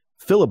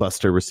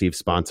Filibuster receives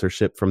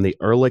sponsorship from the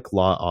Ehrlich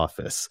Law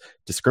Office,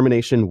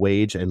 Discrimination,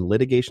 Wage, and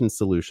Litigation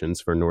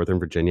Solutions for Northern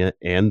Virginia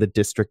and the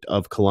District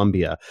of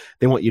Columbia.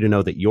 They want you to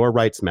know that your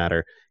rights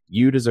matter.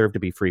 You deserve to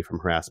be free from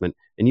harassment,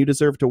 and you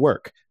deserve to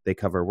work. They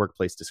cover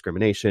workplace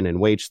discrimination and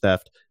wage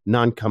theft,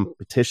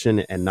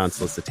 non-competition and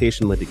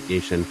non-solicitation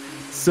litigation,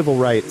 civil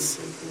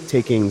rights,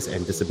 takings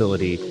and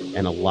disability,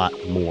 and a lot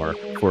more.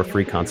 For a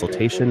free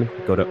consultation,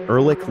 go to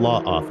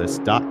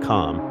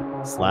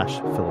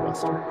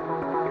ehrlichlawoffice.com/filibuster.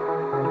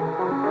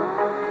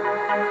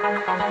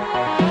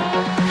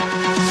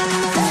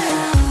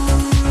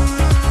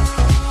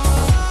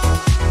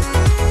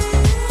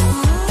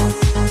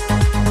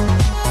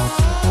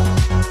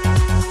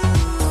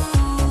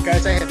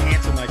 Guys, I have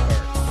ants in my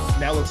car.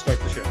 Now let's start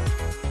the show.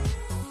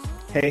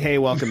 Hey,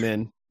 welcome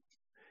in.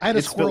 I had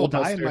a squirrel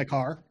die in my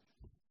car.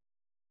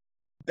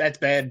 That's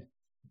bad.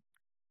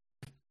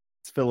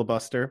 It's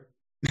Filibuster.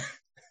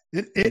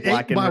 It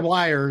ate my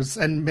wires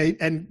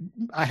and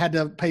I had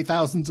to pay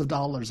thousands of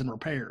dollars in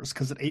repairs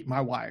because it ate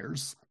my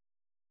wires.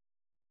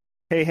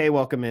 Hey,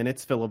 welcome in.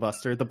 It's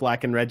Filibuster, the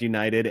Black and Red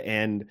United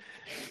and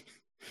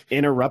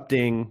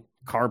Interrupting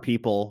Car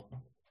People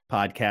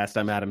podcast.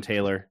 I'm Adam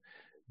Taylor,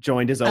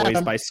 joined as always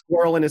by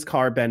Squirrel in his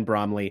car, Ben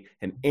Bromley,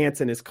 and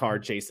Ants in his car,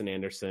 Jason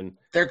Anderson.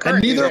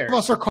 And neither of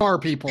us are car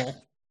people.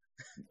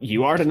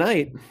 You are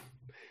tonight.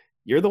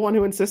 You're the one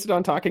who insisted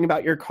on talking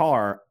about your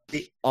car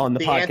on the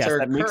podcast. Ants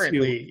are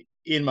currently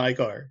in my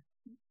car.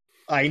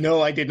 I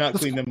know I did not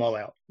clean them all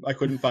out. I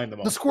couldn't find them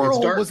all. The squirrel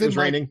was in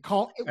raining.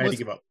 car. I had to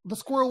give up. The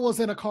squirrel was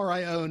in a car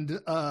I owned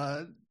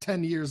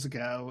 10 years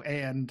ago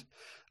and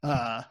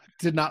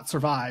did not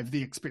survive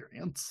the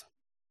experience.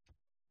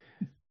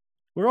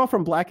 We're all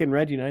from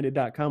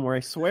blackandredunited.com, where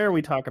I swear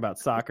we talk about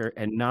soccer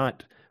and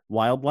not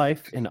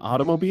wildlife and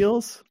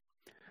automobiles.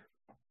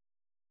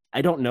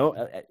 I don't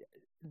know.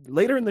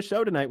 Later in the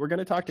show tonight, we're going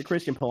to talk to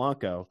Christian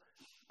Polanco.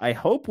 I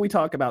hope we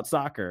talk about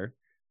soccer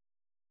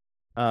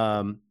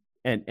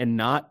and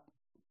not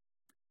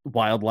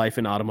wildlife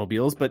and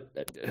automobiles,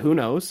 but who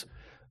knows?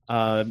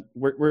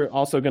 We're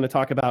also going to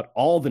talk about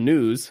all the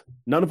news,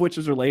 none of which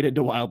is related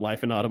to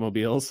wildlife and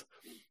automobiles.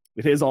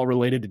 It is all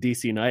related to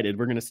DC United.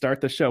 We're going to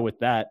start the show with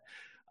that.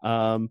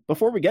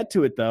 Before we get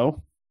to it,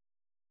 though,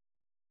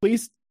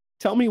 please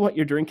tell me what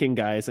you're drinking,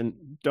 guys,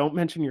 and don't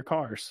mention your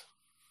cars.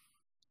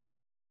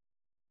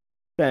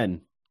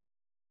 Ben.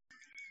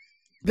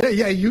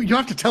 Yeah, you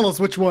have to tell us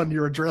which one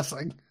you're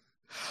addressing.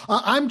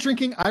 I'm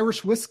drinking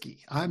Irish whiskey.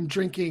 I'm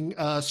drinking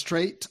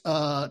straight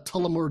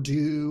Tullamore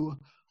Dew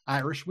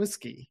Irish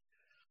whiskey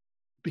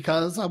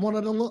because I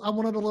wanted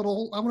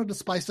to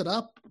spice it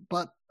up,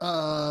 but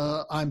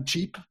I'm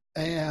cheap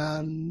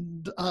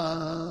and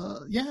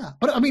yeah.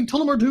 But I mean,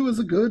 Tullamore Dew is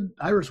a good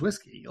Irish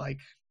whiskey. Like,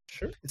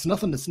 sure, it's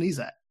nothing to sneeze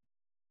at.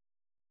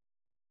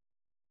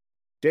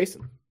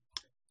 Jason.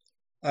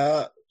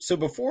 So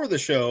before the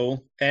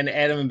show, and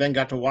Adam and Ben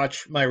got to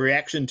watch my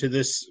reaction to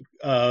this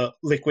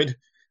liquid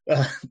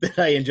that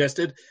I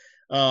ingested.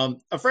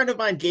 A friend of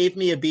mine gave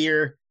me a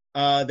beer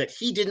that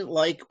he didn't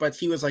like, but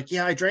he was like,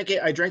 yeah, I drank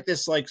it. I drank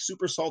this like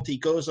super salty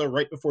Goza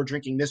right before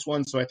drinking this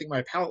one. So I think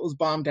my palate was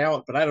bombed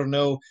out, but I don't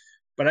know.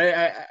 But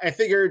I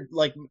figured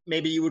like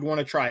maybe you would want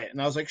to try it.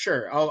 And I was like,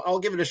 sure, I'll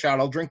give it a shot.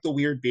 I'll drink the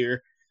weird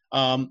beer.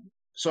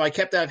 So I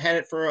kept that, had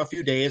it for a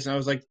few days, and I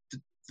was like,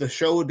 the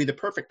show would be the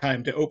perfect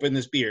time to open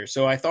this beer.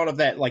 So I thought of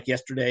that like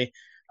yesterday.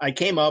 I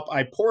came up,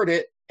 I poured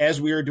it as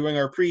we were doing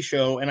our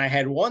pre-show, and I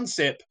had one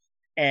sip,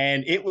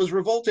 and it was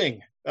revolting.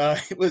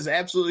 It was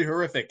absolutely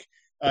horrific.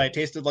 It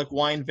tasted like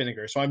wine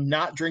vinegar. So I'm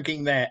not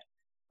drinking that.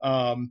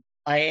 I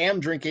am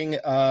drinking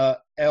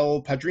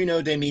El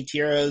Padrino de Mi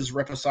Tierra's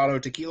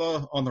Reposado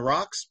Tequila on the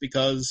rocks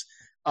because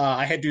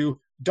I had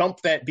to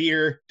dump that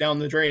beer down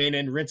the drain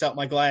and rinse out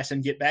my glass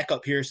and get back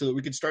up here so that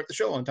we could start the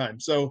show on time.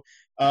 So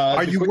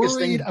Are you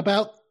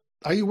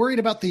worried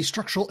about the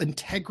structural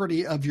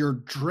integrity of your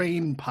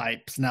drain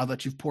pipes now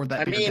that you've poured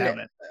that beer down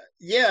it?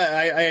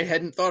 Yeah, I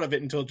hadn't thought of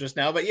it until just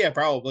now, but yeah,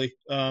 probably.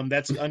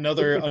 That's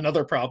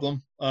another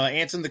problem.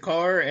 Ants in the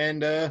car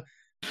and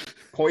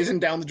poison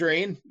down the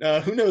drain.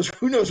 Who knows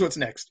what's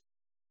next?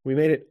 We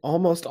made it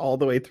almost all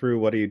the way through.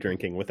 What are you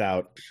drinking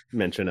without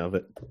mention of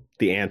it?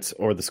 The ants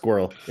or the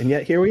squirrel. And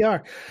yet here we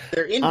are.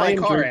 They're in my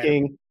car.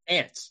 Drinking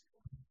ants.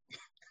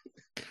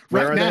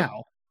 Right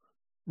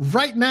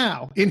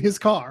now in his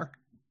car.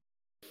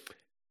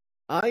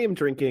 I am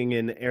drinking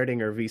an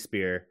Erdinger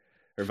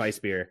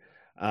Weissbier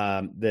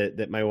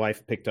that my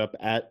wife picked up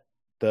at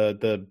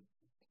the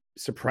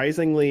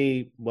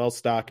surprisingly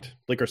well-stocked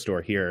liquor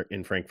store here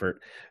in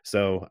Frankfurt.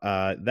 So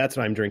that's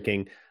what I'm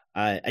drinking.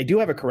 I do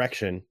have a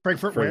correction.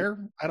 Frankfurt where?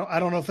 I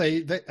don't know if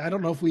I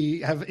don't know if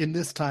we have in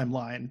this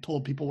timeline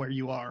told people where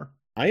you are.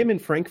 I am in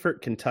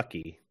Frankfurt,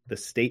 Kentucky, the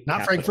state Not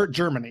capital. Frankfurt,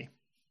 Germany.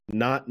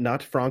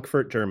 Not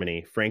Frankfurt,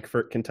 Germany.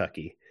 Frankfurt,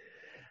 Kentucky.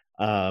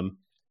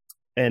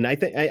 And I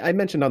think I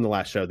mentioned on the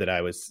last show that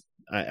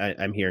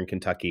I'm here in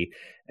Kentucky,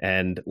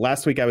 and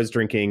last week I was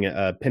drinking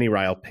a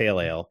Pennyrile Pale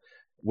Ale,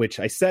 which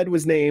I said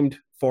was named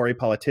for a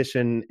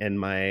politician, and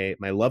my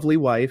lovely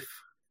wife,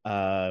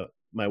 my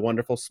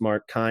wonderful,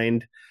 smart,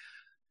 kind,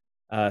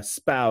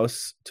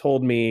 spouse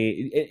told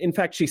me, in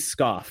fact, she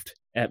scoffed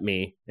at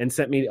me and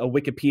sent me a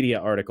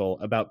Wikipedia article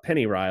about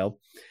Pennyrile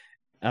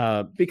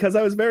because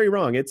I was very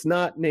wrong. It's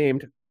not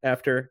named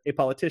after a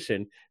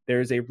politician.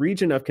 There's a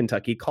region of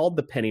Kentucky called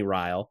the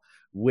Pennyrile,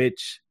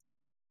 which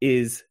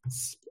is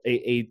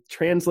a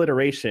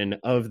transliteration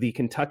of the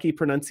Kentucky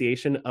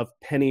pronunciation of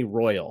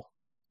pennyroyal.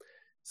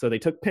 So they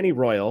took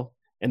pennyroyal,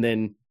 and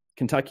then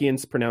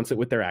Kentuckians pronounce it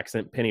with their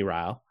accent,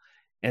 Pennyrile,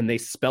 and they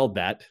spelled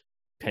that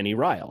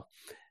Pennyrile.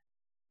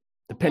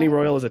 The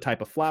pennyroyal is a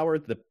type of flower.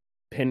 The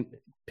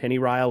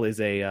Pennyrile is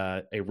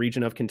a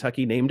region of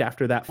Kentucky named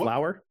after that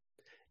flower.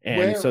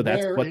 And so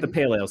that's what the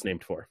pale ale is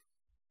named for.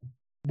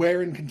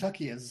 Where in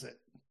Kentucky is it?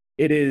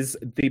 It is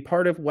the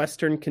part of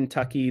western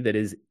Kentucky that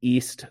is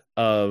east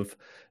of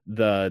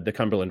the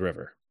Cumberland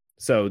River.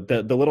 So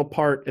the little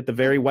part at the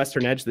very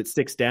western edge that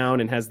sticks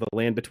down and has the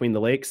land between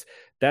the lakes,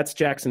 that's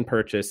Jackson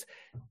Purchase.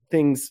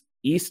 Things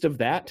east of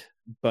that,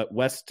 but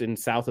west and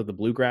south of the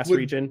Bluegrass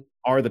region,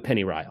 are the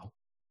Pennyrile.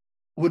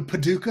 Would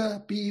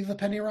Paducah be the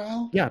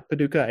Pennyrile? Yeah,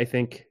 Paducah, I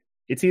think.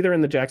 It's either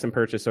in the Jackson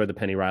Purchase or the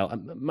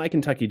Pennyrile. My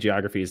Kentucky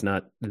geography is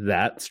not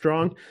that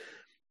strong.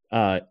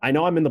 I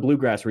know I'm in the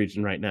Bluegrass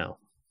region right now,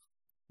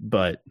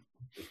 but...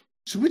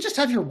 Should we just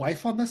have your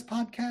wife on this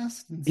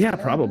podcast? Yeah,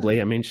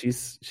 probably. I mean,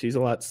 she's a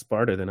lot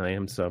smarter than I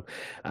am, so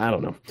I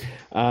don't know.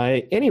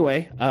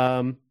 Anyway,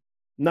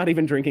 not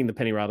even drinking the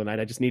Pennyrile tonight.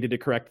 I just needed to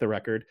correct the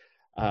record.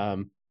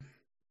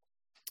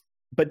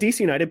 But DC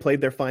United played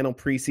their final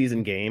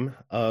preseason game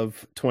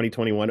of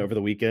 2021 over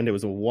the weekend. It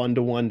was a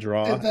 1-1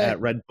 draw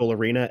at Red Bull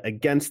Arena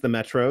against the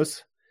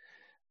Metros.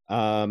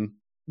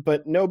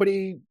 But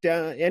nobody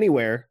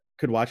anywhere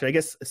could watch it. I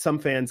guess some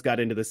fans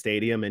got into the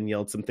stadium and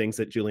yelled some things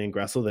at Julian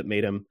Gressel that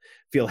made him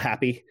feel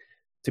happy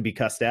to be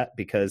cussed at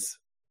because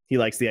he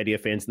likes the idea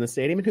of fans in the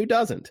stadium, and who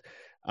doesn't?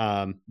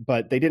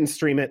 But they didn't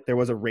stream it. There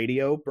was a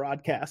radio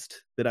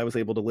broadcast that I was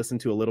able to listen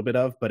to a little bit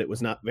of, but it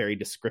was not very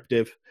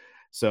descriptive.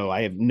 So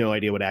I have no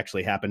idea what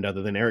actually happened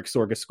other than Eric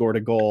Sorga scored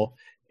a goal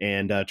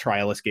and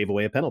Trialis gave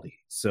away a penalty.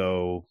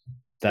 So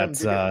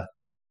that's...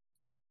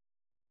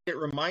 Did it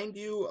remind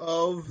you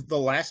of the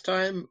last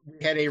time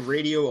we had a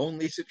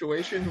radio-only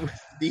situation with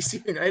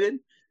DC United?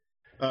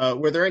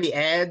 Were there any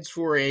ads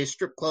for a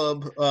strip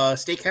club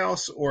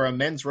steakhouse or a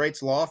men's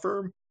rights law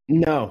firm?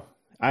 No.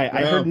 I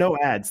heard no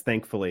ads,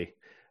 thankfully.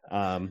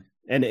 And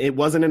it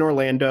wasn't in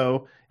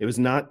Orlando. It was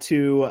not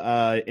to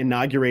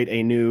inaugurate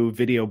a new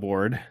video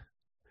board.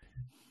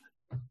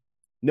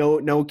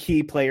 No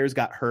key players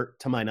got hurt,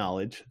 to my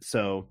knowledge.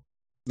 So,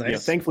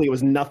 nice. Thankfully, it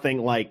was nothing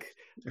like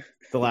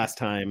the last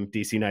time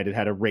DC United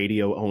had a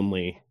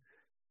radio-only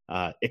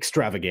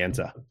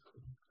extravaganza.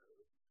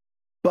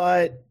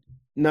 But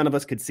none of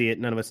us could see it.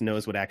 None of us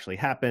knows what actually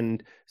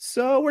happened.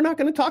 So we're not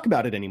going to talk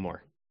about it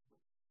anymore.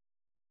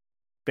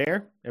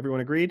 Fair?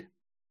 Everyone agreed?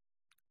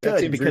 That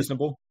seems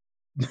reasonable.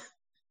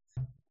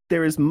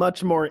 There is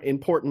much more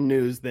important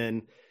news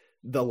than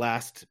the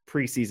last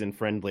preseason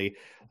friendly.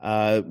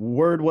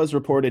 Word was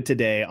reported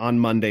today on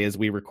Monday as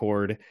we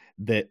record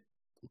that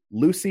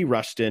Lucy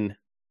Rushton,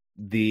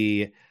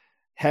 the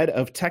head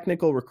of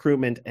technical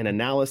recruitment and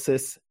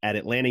analysis at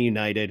Atlanta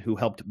United, who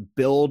helped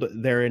build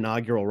their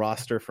inaugural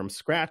roster from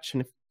scratch.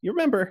 And if you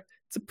remember,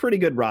 it's a pretty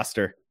good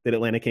roster that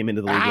Atlanta came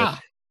into the league with.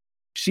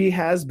 She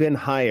has been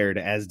hired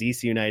as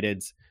DC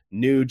United's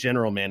new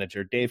general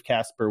manager. Dave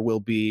Casper will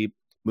be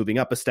moving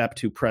up a step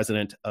to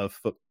president of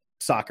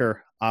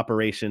soccer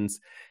operations.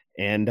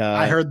 And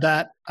I heard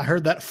that.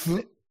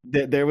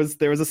 There was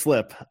a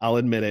slip. I'll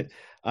admit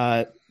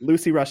it.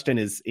 Lucy Rushton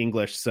is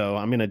English, so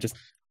I'm going to just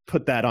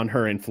put that on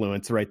her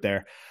influence right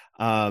there.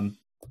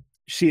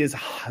 She is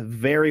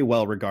very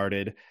well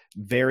regarded,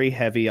 very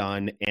heavy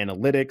on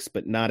analytics,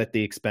 but not at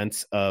the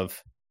expense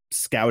of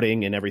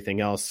scouting and everything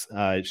else.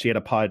 She did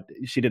a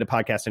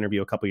podcast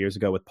interview a couple years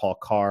ago with Paul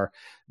Carr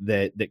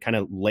that kind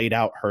of laid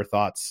out her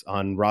thoughts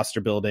on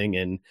roster building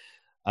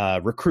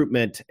and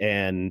recruitment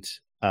and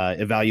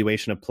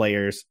evaluation of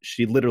players.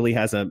 She literally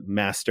has a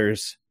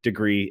master's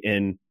degree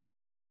in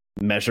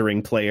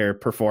measuring player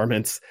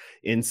performance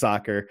in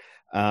soccer.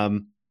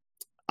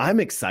 I'm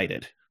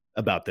excited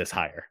about this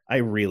hire. I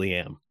really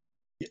am.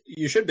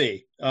 You should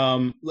be.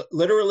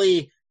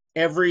 Literally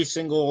every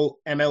single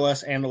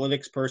MLS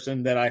analytics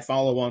person that I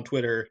follow on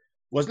Twitter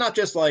was not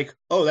just like,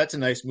 oh, that's a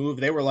nice move.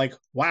 They were like,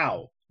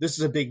 wow, this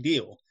is a big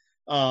deal.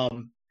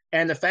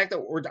 And the fact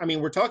that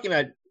we're talking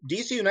about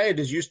DC United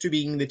is used to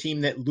being the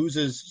team that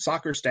loses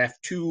soccer staff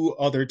to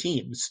other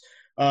teams,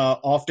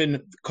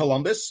 often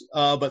Columbus,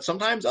 but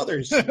sometimes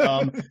others.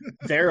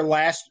 Their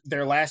last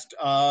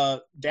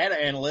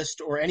data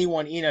analyst or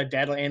anyone in a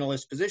data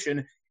analyst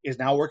position is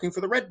now working for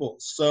the Red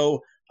Bulls.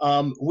 So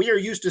we are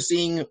used to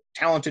seeing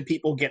talented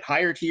people get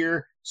hired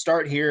here,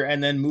 start here,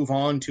 and then move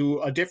on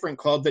to a different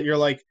club that you're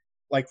like,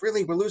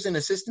 really, we're losing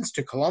assistants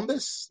to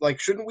Columbus?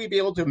 Like, shouldn't we be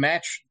able to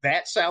match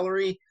that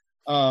salary?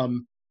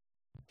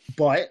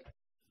 But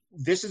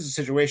this is a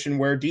situation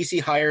where DC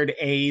hired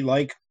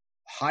a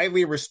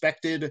highly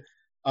respected,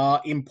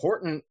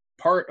 important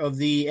part of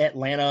the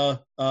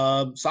Atlanta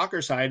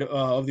soccer side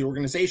of the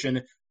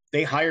organization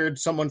they hired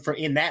someone from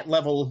in that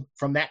level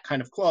from that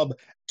kind of club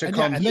to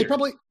come and here.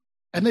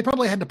 they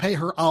probably had to pay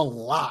her a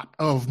lot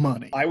of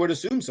money. I would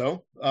assume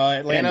so.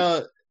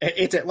 Atlanta,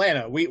 it's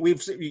Atlanta.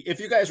 We've if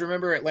you guys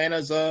remember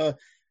Atlanta's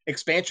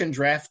expansion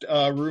draft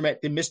room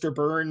at the Mr.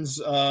 Burns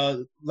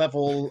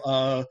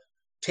level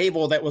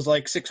table that was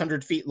like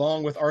 600 feet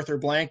long with Arthur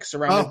Blank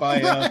surrounded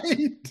by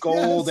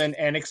gold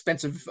and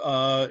expensive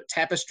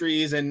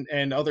tapestries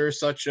and other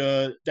such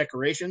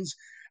decorations.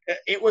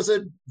 It was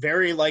a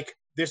very like,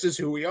 this is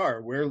who we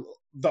are.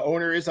 The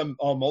owner is a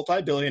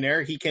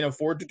multi-billionaire. He can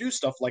afford to do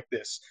stuff like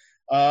this.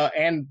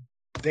 And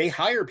they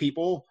hire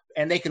people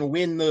and they can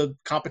win the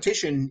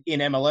competition in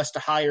MLS to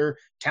hire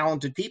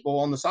talented people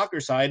on the soccer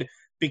side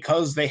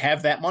because they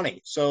have that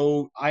money.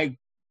 So I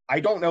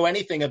don't know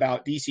anything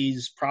about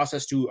DC's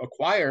process to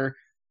acquire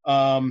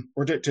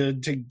or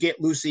to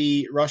get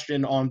Lucy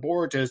Rushton on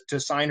board, to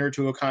sign her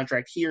to a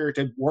contract here,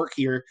 to work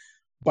here.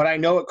 But I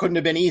know it couldn't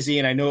have been easy,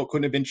 and I know it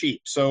couldn't have been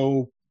cheap.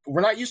 So we're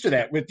not used to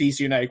that with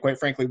DC United, quite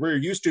frankly. We're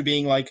used to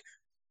being like,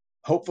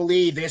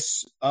 hopefully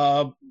this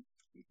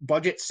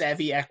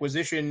budget-savvy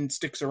acquisition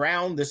sticks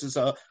around. This is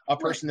a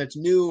person that's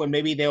new, and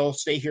maybe they'll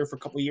stay here for a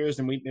couple of years.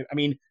 And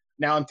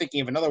now I'm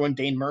thinking of another one.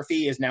 Dane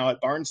Murphy is now at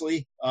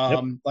Barnsley.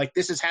 Like,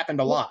 this has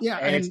happened a lot. Yeah,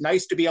 and it's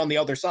nice to be on the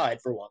other side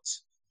for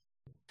once.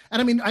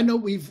 And I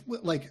know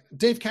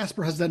Dave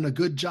Casper has done a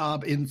good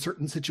job in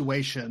certain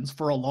situations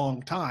for a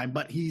long time,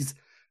 but he's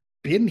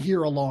been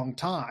here a long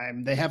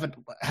time. They haven't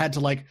had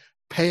to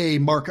pay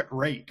market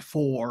rate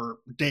for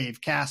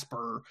Dave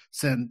Casper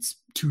since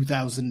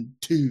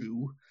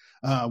 2002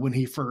 when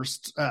he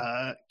first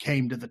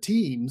came to the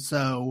team.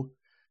 So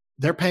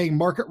they're paying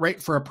market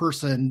rate for a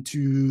person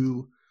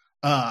to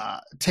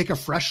take a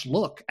fresh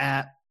look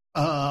at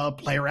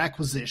player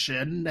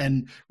acquisition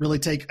and really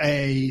take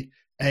a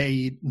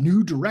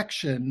new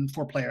direction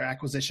for player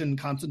acquisition,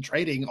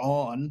 concentrating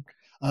on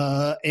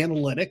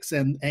analytics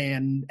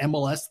and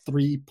MLS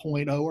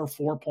 3.0 or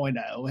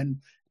 4.0 and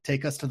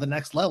take us to the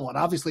next level. And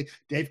obviously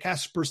Dave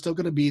Casper's still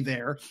going to be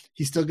there.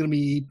 He's still going to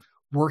be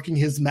working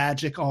his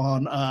magic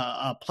on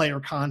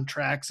player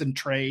contracts and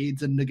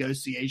trades and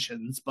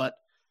negotiations, but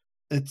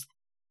it's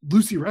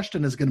Lucy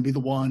Rushton is going to be the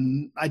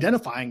one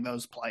identifying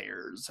those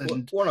players.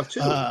 And one of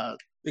two,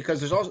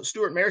 because there's also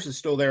Stuart Mares is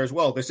still there as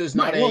well. This is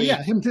not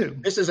him too.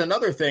 This is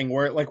another thing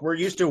where we're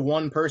used to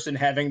one person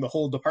having the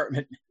whole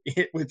department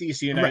with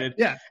DC United. Right,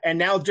 yeah. And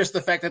now just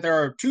the fact that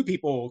there are two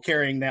people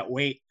carrying that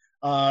weight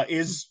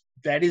is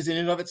in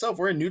and of itself.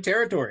 We're in new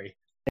territory.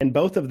 And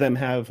both of them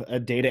have a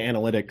data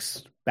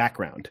analytics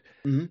background.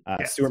 Mm-hmm.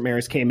 Yes. Stuart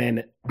Mares came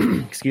in,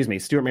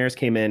 Stuart Mares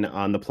came in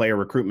on the player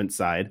recruitment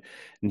side,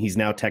 and he's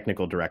now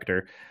technical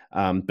director.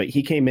 But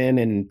he came in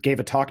and gave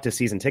a talk to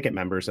season ticket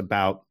members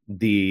about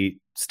the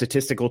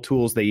statistical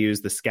tools they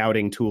use, the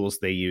scouting tools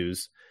they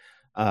use.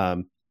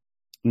 And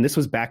this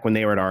was back when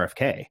they were at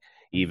RFK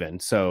even.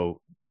 So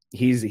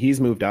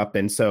he's moved up.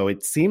 And so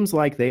it seems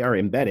like they are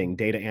embedding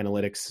data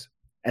analytics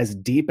as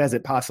deep as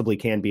it possibly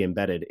can be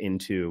embedded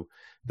into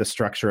the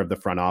structure of the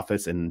front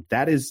office. And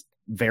that is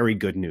very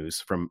good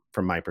news from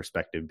my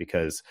perspective,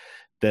 because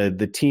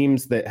the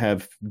teams that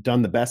have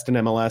done the best in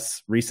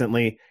MLS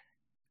recently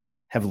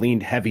have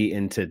leaned heavy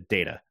into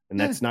data. And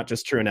that's not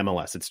just true in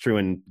MLS. It's true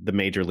in the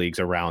major leagues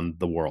around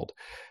the world.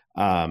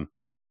 Another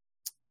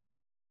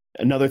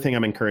thing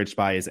I'm encouraged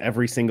by is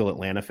every single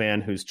Atlanta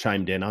fan who's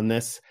chimed in on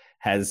this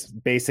has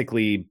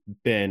basically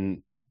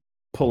been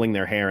pulling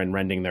their hair and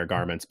rending their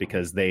garments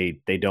because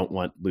they don't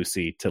want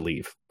Lucy to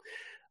leave.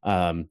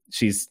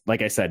 She's,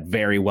 like I said,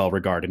 very well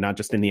regarded, not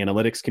just in the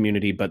analytics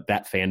community, but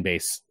that fan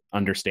base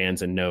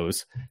understands and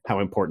knows how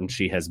important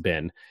she has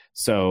been.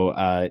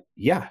 So,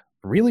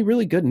 really,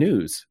 really good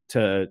news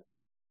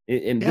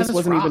this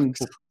wasn't even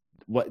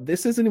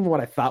this isn't even what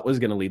I thought was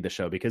going to lead the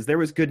show, because there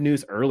was good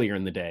news earlier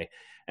in the day.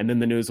 And then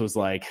the news was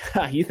like,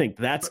 you think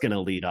that's going to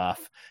lead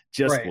off?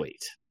 Just right.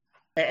 Wait.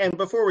 And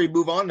before we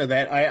move on to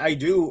that,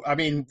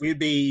 we'd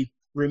be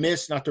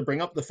remiss not to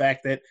bring up the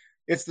fact that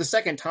it's the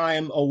second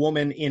time a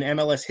woman in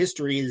MLS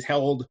history has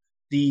held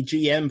the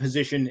GM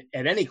position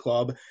at any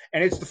club,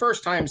 and it's the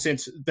first time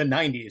since the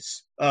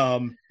 90s.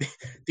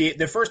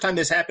 The first time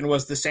this happened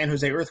was the San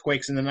Jose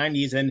Earthquakes in the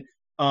 90s, and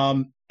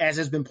as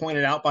has been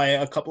pointed out by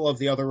a couple of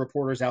the other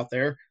reporters out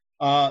there,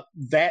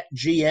 that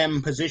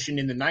GM position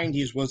in the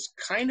 90s was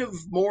kind of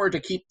more to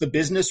keep the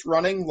business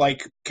running,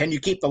 like, can you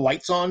keep the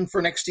lights on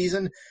for next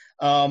season?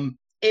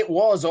 It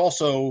was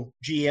also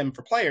GM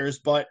for players,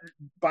 but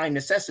by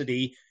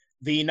necessity,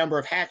 the number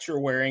of hats you're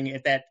wearing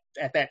at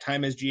that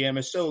time as GM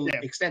is so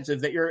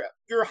extensive that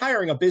you're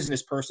hiring a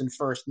business person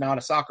first, not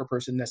a soccer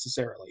person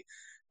necessarily.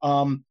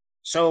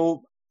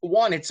 So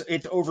one, it's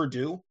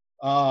overdue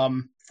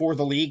for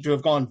the league to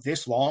have gone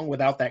this long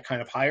without that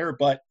kind of hire.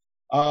 But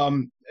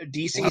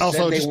DC and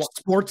also just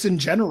sports in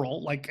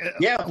general, like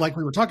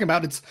we were talking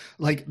about, it's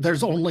like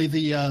there's only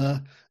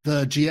the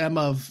GM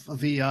of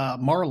the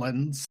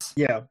Marlins.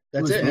 Yeah,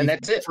 that's it, and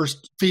that's it.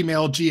 First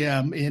female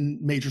GM in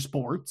major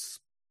sports.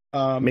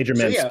 Major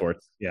men's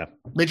sports. Yeah.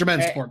 Major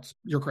men's sports.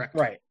 You're correct.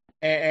 Right.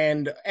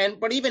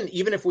 But even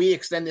if we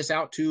extend this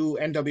out to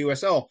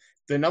NWSL,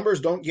 the numbers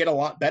don't get a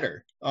lot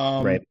better.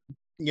 Right.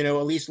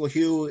 Elise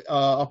LaHue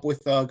up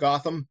with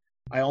Gotham.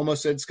 I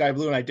almost said Sky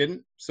Blue and I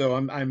didn't, so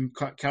I'm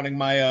counting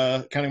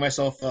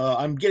myself.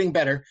 I'm getting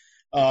better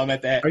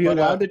at that. Are you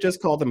allowed to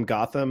just call them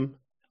Gotham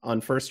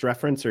on first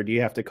reference, or do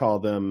you have to call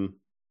them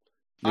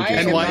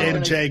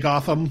NYNJ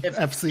Gotham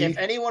FC? If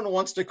anyone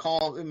wants to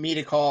call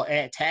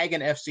tag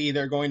an FC,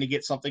 they're going to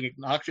get something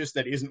obnoxious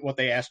that isn't what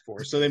they asked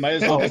for. So they might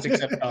as well just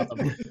accept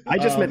Gotham. I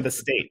just meant the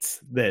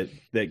states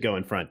that go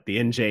in front, the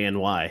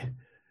NJNY.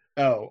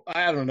 Oh,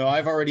 I don't know.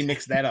 I've already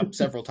mixed that up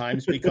several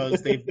times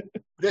because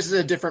this is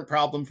a different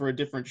problem for a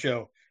different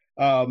show.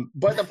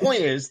 But the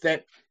point is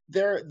that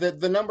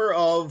the number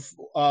of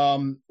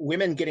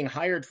women getting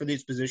hired for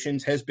these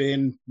positions has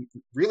been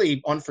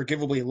really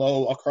unforgivably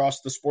low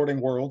across the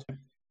sporting world.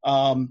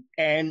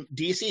 And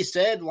DC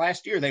said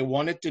last year they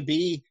wanted to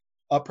be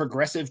a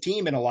progressive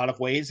team in a lot of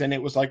ways. And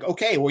it was like,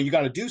 okay, well, you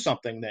got to do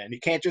something then. You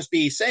can't just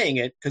be saying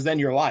it because then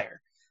you're a liar.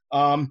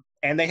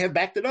 And they have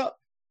backed it up.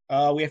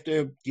 We have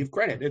to give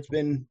credit. It's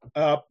been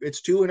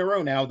it's 2 in a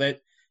row now that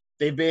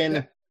they've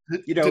been,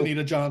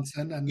 Danita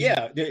Johnson.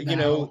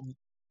 And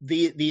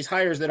these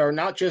hires that are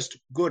not just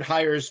good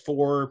hires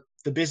for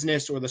the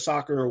business or the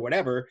soccer or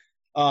whatever.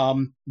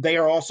 They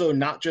are also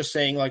not just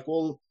saying like,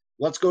 well,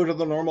 let's go to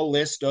the normal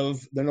list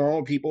of the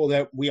normal people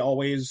that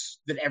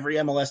every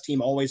MLS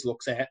team always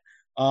looks at.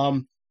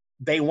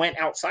 They went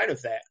outside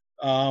of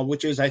that,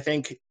 which is, I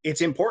think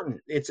it's important.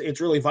 It's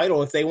really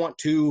vital. If they want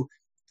to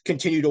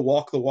continue to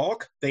walk the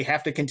walk, they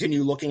have to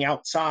continue looking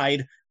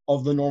outside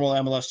of the normal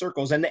MLS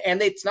circles. And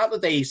it's not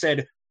that they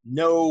said,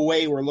 no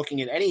way we're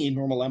looking at any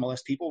normal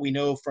MLS people. We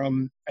know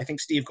from, I think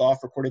Steve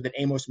Goff reported that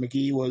Amos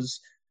McGee was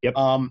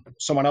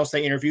someone else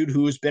they interviewed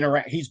who's been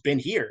around. He's been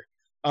here.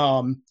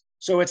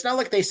 So it's not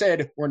like they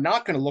said, we're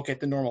not going to look at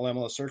the normal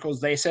MLS circles.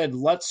 They said,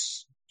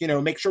 let's,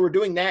 make sure we're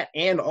doing that.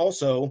 And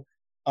also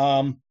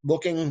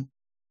looking,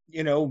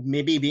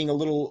 maybe being a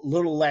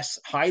little less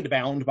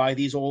hidebound by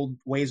these old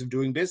ways of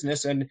doing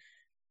business. And,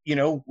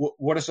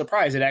 what a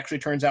surprise. It actually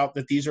turns out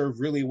that these are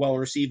really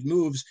well-received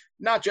moves,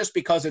 not just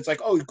because it's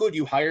like, oh, good,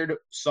 you hired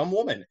some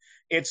woman.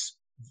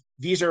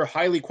 These are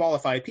highly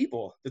qualified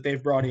people that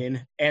they've brought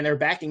in, and they're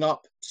backing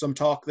up some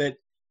talk that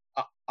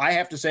I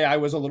have to say I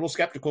was a little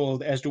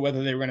skeptical as to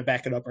whether they were going to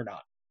back it up or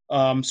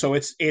not. So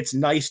it's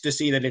nice to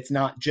see that it's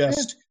not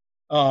just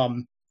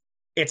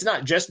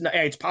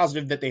it's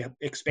positive that they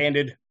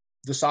expanded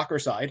the soccer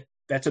side.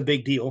 That's a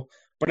big deal.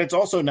 But it's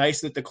also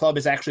nice that the club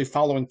is actually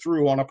following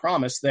through on a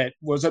promise that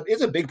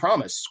is a big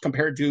promise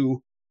compared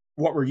to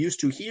what we're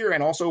used to here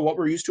and also what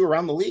we're used to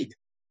around the league.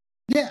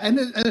 Yeah, and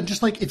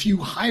just like if you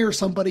hire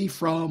somebody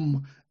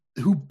from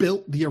who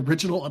built the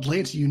original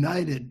Atlanta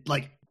United,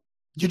 like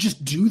you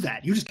just do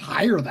that. You just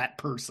hire that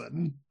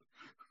person.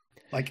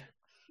 Like,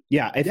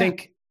 I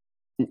think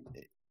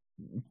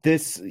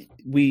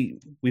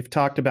we've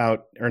talked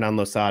about Hernan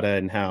Losada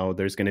and how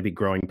there's going to be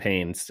growing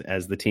pains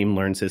as the team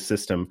learns his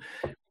system.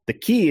 The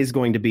key is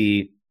going to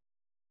be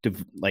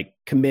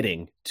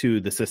committing to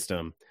the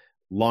system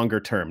longer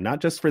term,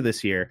 not just for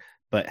this year,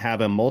 but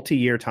have a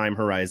multi-year time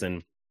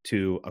horizon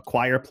to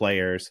acquire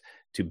players,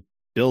 to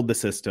build the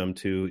system,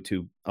 to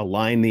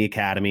align the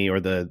academy or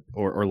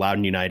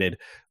Loudoun United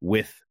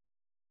with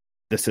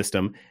the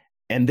system.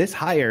 And this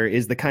hire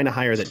is the kind of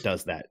hire that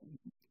does that.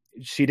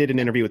 She did an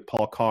interview with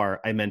Paul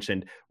Carr, I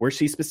mentioned, where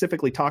she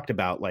specifically talked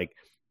about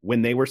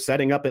when they were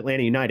setting up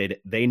Atlanta United,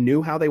 they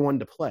knew how they wanted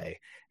to play,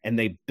 and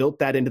they built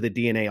that into the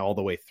DNA all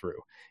the way through.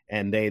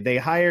 And they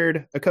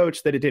hired a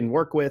coach that it didn't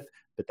work with,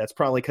 but that's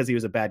probably because he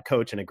was a bad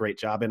coach and a great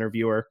job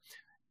interviewer,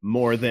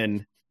 more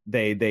than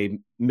they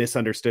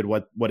misunderstood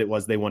what it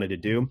was they wanted to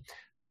do,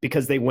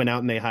 because they went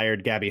out and they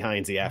hired Gabby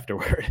Heinze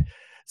afterward.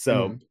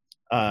 So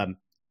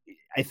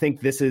I think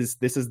this is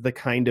the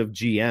kind of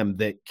GM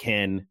that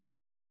can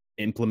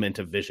implement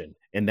a vision,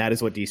 and that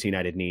is what DC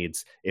United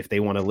needs if they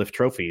want to lift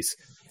trophies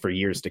for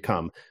years to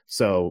come.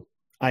 So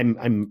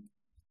I'm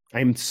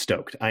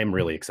stoked. I'm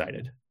really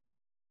excited.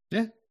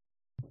 Yeah.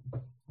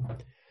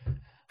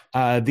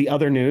 The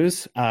other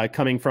news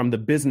coming from the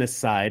business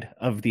side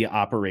of the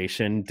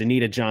operation,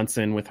 Danita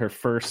Johnson with her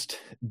first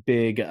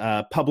big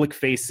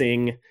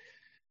public-facing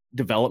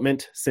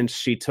development since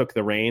she took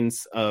the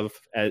reins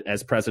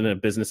as president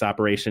of business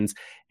operations.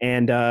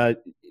 And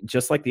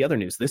just like the other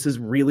news, this is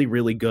really,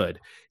 really good.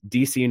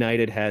 DC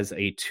United has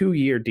a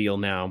 2-year deal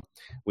now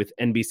with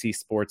NBC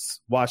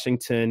Sports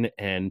Washington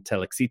and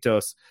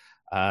Telexitos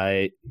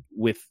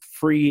with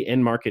free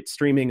in-market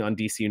streaming on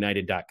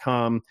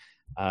DCUnited.com.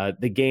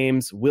 The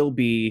games will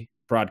be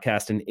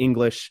broadcast in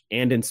English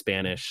and in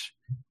Spanish.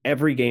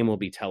 Every game will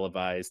be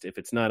televised. If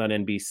it's not on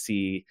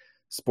NBC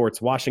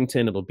Sports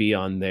Washington, it'll be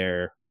on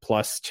their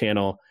Plus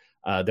channel,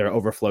 their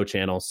Overflow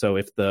channel. So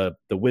if the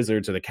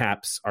Wizards or the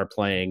Caps are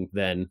playing,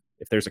 then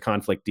if there's a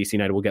conflict, DC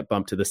United will get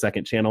bumped to the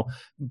second channel.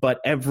 But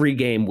every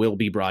game will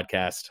be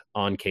broadcast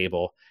on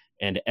cable,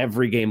 and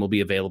every game will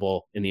be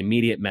available in the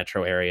immediate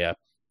metro area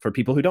for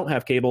people who don't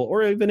have cable,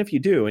 or even if you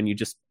do and you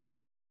just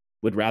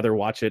would rather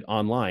watch it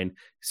online,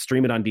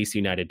 stream it on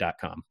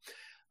DCUnited.com.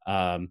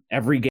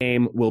 Every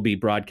game will be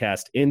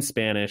broadcast in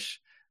Spanish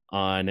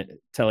on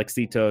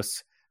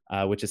Telexitos,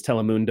 which is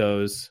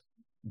Telemundo's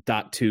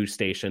 .2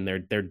 station,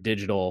 their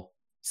digital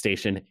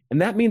station.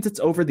 And that means it's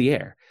over the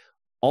air.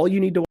 All you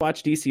need to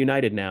watch DC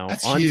United now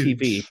on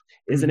TV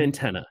is an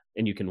antenna,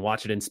 and you can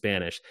watch it in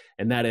Spanish.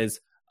 And that is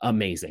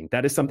amazing.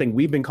 That is something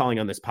we've been calling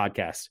on this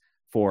podcast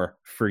for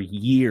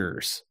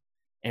years,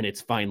 and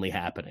it's finally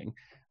happening.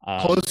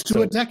 Close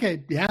to a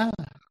decade. Yeah.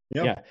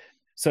 Yep. Yeah.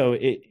 So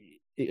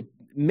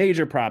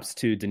major props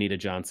to Danita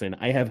Johnson.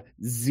 I have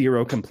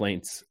zero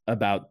complaints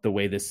about the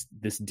way this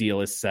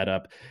deal is set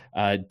up.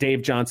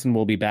 Dave Johnson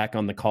will be back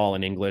on the call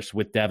in English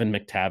with Devin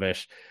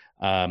McTavish.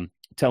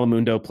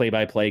 Telemundo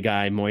play-by-play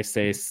guy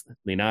Moises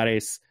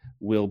Linares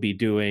will be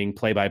doing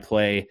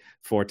play-by-play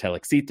for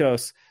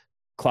Telexitos.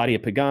 Claudia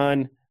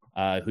Pagan,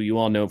 who you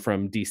all know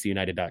from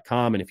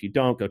DCUnited.com, and if you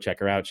don't, go check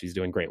her out. She's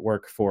doing great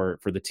work for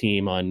the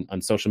team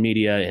on social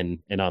media and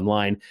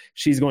online.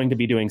 She's going to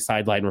be doing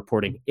sideline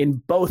reporting in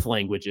both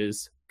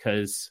languages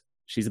because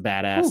she's a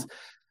badass.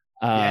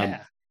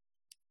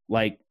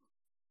 Like,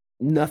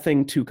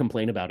 nothing to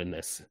complain about in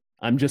this.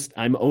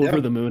 I'm over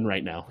the moon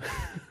right now.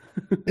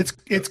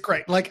 It's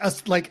great.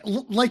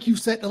 Like you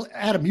said,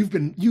 Adam, you've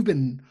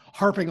been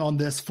harping on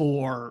this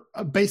for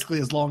basically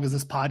as long as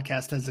this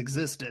podcast has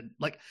existed.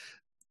 Like,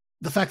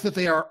 the fact that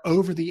they are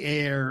over the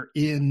air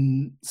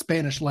in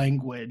Spanish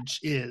language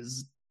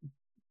is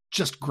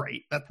just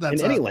great.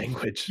 That's in any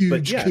language,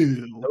 huge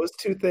coup. Those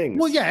two things.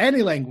 Well, yeah,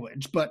 any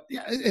language, but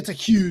yeah, it's a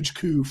huge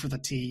coup for the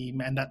team,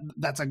 and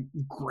that's a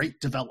great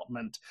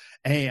development.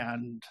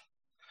 And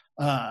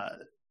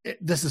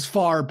this is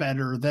far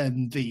better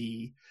than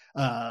the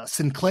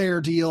Sinclair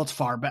deal.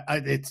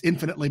 It's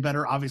infinitely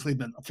better, obviously,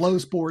 than the Flow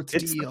Sports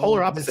deal. It's the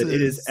polar opposite.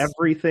 It is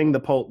everything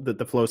that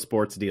the Flow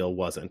Sports deal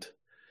wasn't.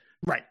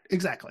 Right,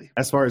 exactly.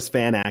 As far as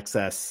fan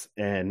access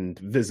and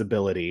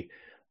visibility,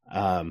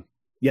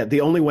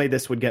 the only way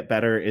this would get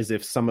better is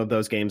if some of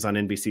those games on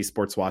NBC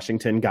Sports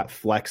Washington got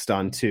flexed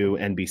onto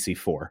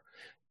NBC4,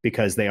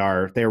 because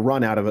they're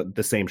run out of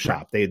the same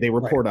shop. Right. They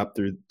report up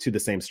to the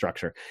same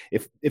structure.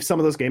 If some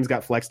of those games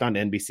got flexed onto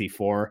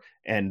NBC4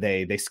 and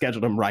they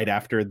scheduled them right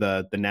after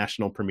the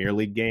National Premier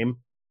League game,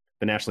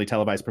 the nationally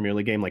televised Premier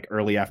League game, like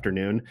early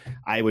afternoon,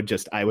 I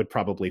would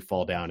probably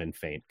fall down and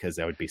faint because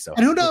that would be so.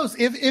 And who knows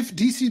if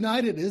DC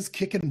United is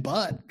kicking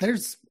butt?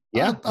 There's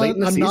a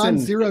season,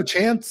 non-zero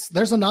chance.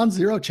 There's a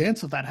non-zero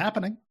chance of that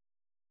happening.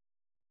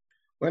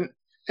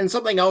 And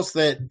something else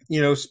that,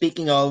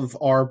 speaking of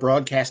our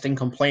broadcasting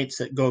complaints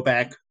that go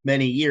back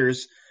many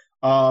years,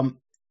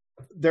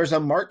 there's a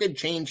marked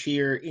change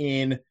here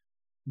in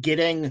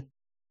getting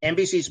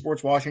NBC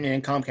Sports Washington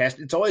and Comcast.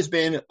 It's always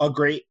been a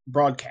great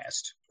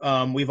broadcast.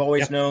 We've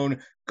always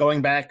known,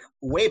 going back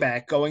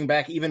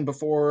even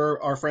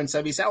before our friend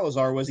Sebi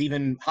Salazar was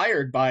even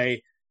hired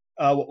by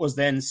what was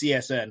then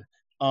CSN.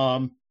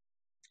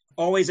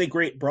 Always a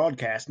great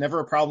broadcast. Never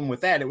a problem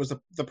with that.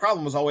 The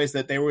problem was always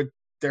that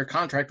their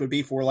contract would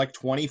be for like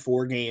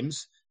 24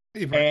 games.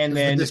 Right. And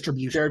then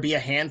there'd be a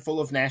handful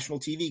of national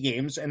TV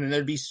games, and then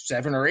there'd be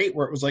 7 or 8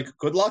 where it was like,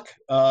 good luck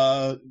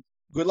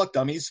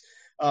dummies.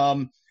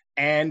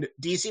 And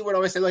DC would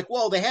always say, like,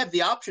 well, they have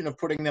the option of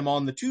putting them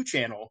on the 2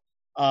 channel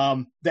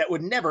that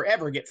would never,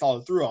 ever get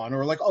followed through on,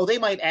 or like, oh, they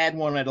might add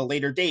one at a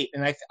later date.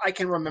 And I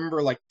can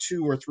remember like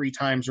 2 or 3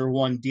 times where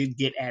one did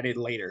get added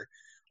later.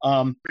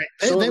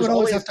 They would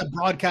always have to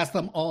broadcast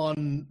them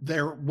on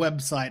their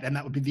website, and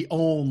that would be the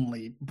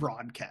only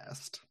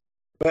broadcast.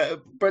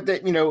 But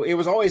that, it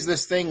was always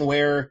this thing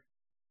where,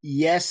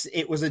 yes,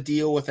 it was a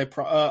deal with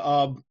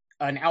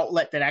an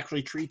outlet that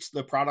actually treats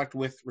the product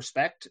with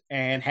respect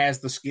and has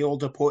the skill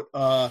to put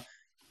a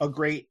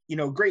great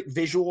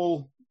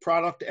visual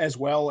product, as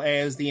well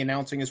as the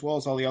announcing, as well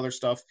as all the other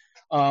stuff.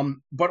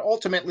 But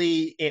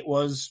ultimately,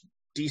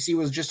 DC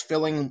was just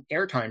filling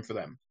airtime for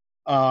them.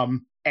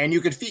 And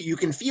you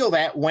can feel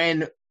that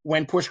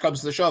when push comes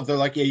to the shove, they're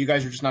like, yeah, you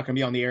guys are just not going to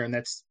be on the air, and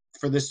that's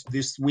for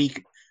this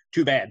week.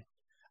 Too bad.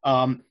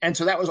 And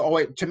so that was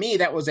always, to me,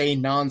 that was a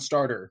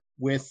non-starter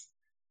with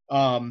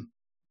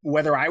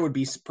whether I would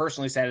be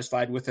personally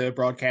satisfied with a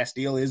broadcast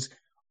deal. Is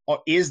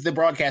the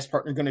broadcast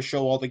partner going to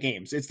show all the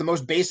games? It's the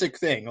most basic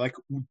thing. Like,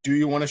 do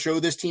you want to show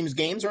this team's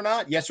games or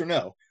not? Yes or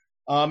no.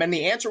 And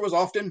the answer was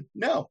often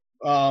no.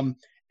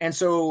 And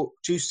so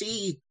to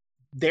see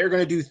they're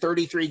going to do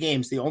 33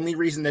 games, the only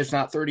reason there's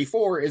not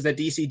 34 is that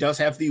DC does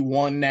have the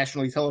one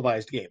nationally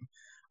televised game.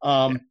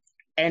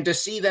 And to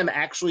see them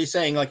actually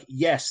saying, like,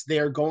 yes,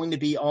 they're going to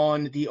be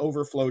on the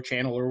Overflow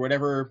channel or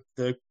whatever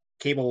the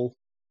cable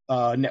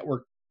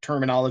network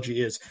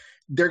terminology is,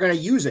 they're going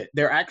to use it.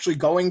 They're actually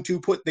going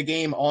to put the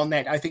game on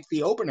that. I think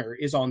the opener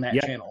is on that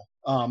channel.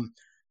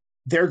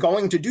 They're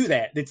going to do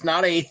that. It's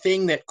not a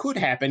thing that could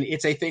happen.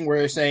 It's a thing where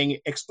they're saying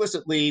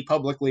explicitly,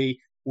 publicly,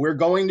 we're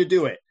going to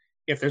do it.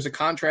 If there's a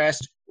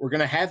contrast, we're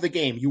going to have the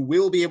game. You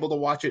will be able to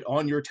watch it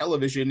on your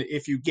television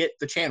if you get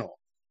the channel.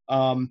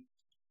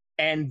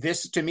 And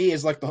this, to me,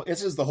 is like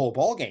this is the whole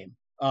ball game.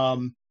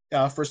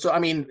 I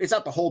mean, it's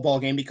not the whole ball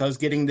game because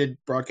getting the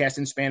broadcast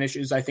in Spanish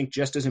is, I think,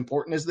 just as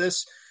important as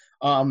this.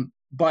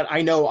 But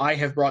I know I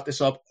have brought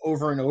this up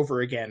over and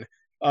over again.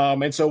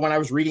 And so when I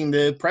was reading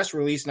the press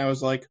release, and I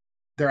was like,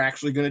 they're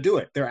actually going to do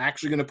it. They're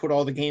actually going to put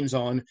all the games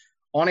on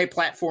a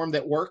platform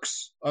that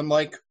works,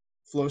 unlike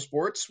Flow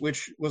Sports,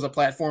 which was a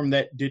platform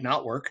that did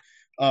not work.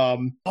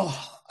 I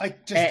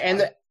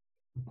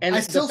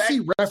still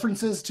see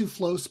references to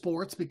Flow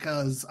Sports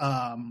because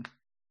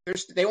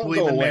they won't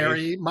go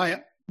away.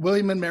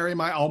 William and Mary,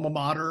 my alma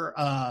mater,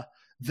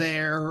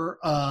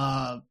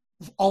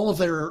 all of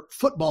their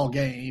football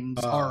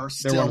games are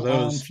still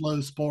on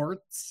Flow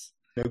Sports.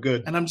 No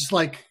good. And I'm just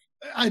like,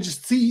 I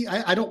just see,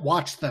 I don't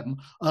watch them,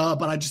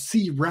 but I just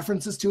see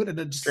references to it, and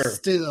it just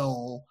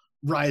still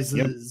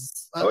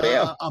rises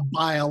a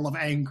bile of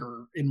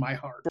anger in my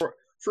heart.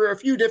 For a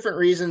few different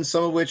reasons,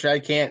 some of which I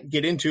can't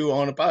get into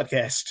on a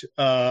podcast.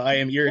 I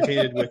am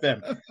irritated with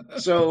them.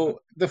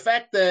 So the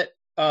fact that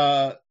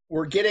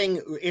we're getting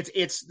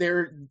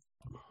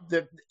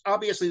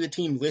obviously the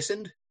team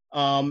listened,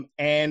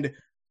 and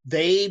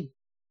they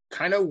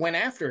kind of went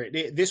after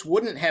it. This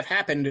wouldn't have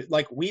happened.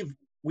 Like we've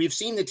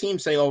seen the team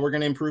say, "Oh, we're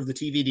going to improve the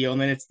TV deal,"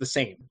 and then it's the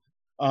same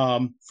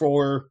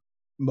for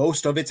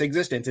most of its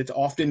existence. It's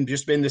often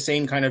just been the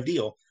same kind of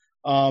deal.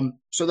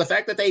 So the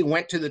fact that they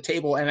went to the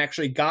table and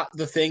actually got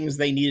the things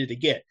they needed to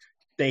get,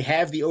 they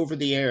have the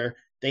over-the-air,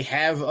 they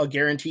have a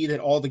guarantee that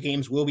all the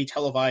games will be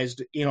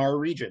televised in our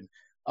region.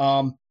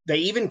 They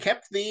even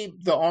kept the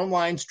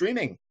online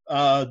streaming.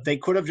 They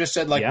could have just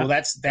said well,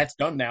 that's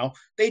done now.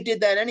 They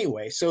did that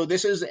anyway. So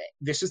this is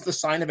the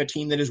sign of a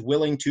team that is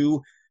willing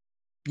to,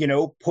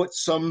 put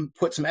some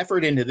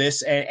effort into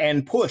this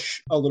and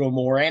push a little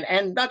more,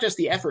 and not just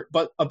the effort,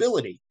 but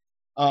ability.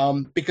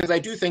 Because I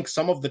do think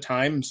some of the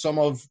time, some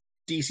of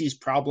DC's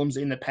problems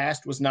in the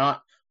past was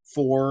not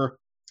for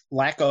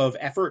lack of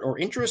effort or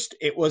interest.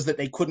 It was that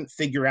they couldn't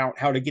figure out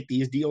how to get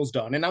these deals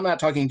done. And I'm not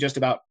talking just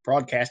about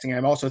broadcasting.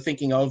 I'm also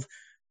thinking of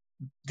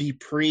the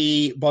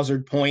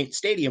pre-Buzzard Point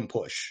stadium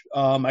push.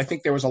 I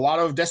think there was a lot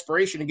of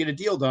desperation to get a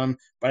deal done,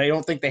 but I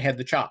don't think they had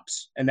the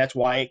chops. And that's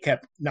why it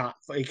kept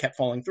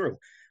falling through.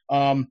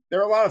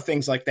 There are a lot of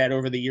things like that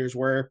over the years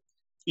where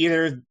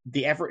either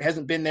the effort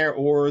hasn't been there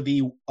or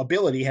the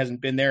ability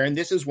hasn't been there. And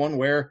this is one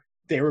where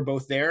they were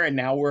both there. And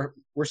now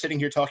we're sitting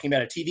here talking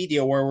about a TV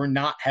deal where we're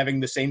not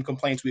having the same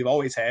complaints we've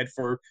always had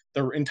for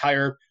the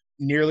entire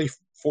nearly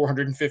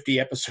 450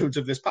 episodes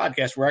of this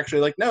podcast. We're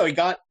actually like, no, we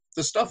got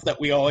the stuff that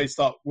we always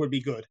thought would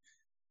be good.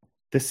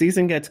 The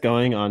season gets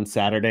going on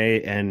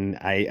Saturday, and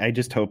I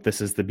just hope this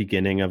is the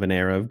beginning of an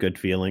era of good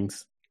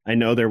feelings. I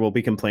know there will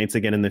be complaints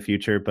again in the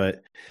future,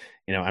 but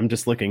I'm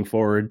just looking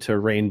forward to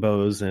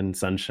rainbows and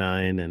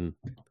sunshine and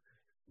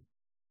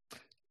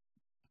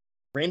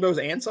rainbows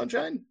and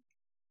sunshine.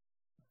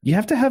 You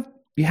have to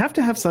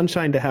have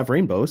sunshine to have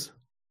rainbows.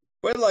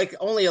 But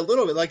only a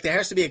little bit. There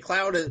has to be a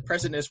cloud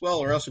present as well,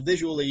 or else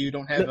visually you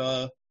don't have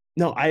a.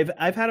 No,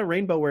 I've had a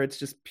rainbow where it's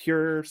just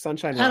pure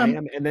sunshine,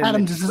 and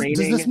then does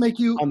this make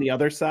you on the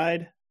other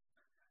side?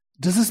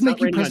 Does this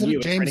make you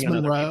President James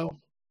Monroe?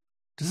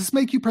 Does this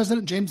make you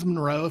President James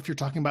Monroe if you're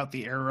talking about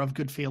the era of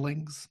good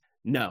feelings?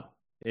 No,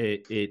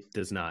 it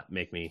does not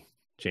make me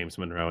James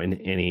Monroe in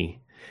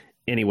any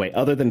way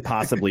other than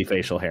possibly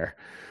facial hair.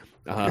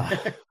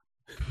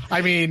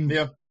 I mean,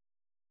 yeah.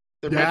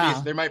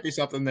 There might be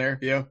something there.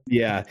 Yeah.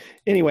 Yeah.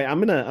 Anyway, I'm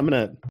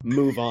gonna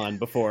move on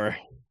before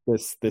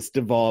this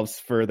devolves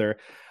further.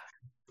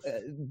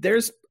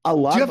 There's a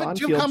lot.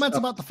 Do you have comments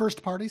about the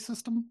first party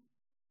system?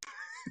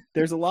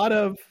 There's a lot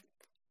of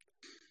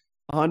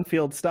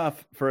on-field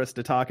stuff for us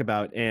to talk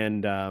about,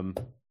 and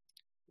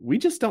we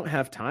just don't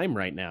have time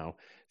right now.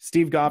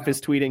 Steve Goff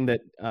is tweeting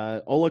that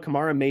Ola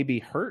Kamara may be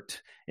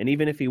hurt, and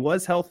even if he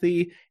was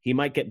healthy, he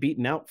might get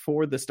beaten out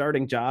for the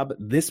starting job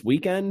this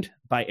weekend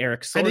by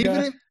Eric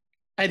Sorga.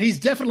 And he's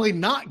definitely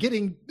not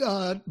getting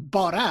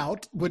bought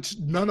out, which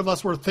none of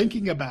us were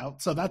thinking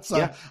about. So that's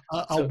a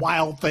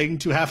wild thing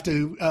to have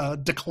to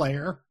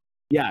declare.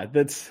 Yeah,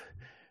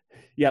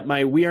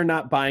 my "We are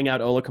not buying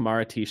out Ola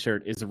Kamara"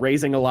 t-shirt is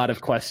raising a lot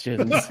of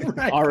questions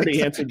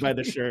already answered by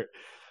the shirt.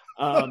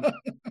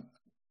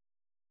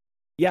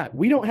 Yeah,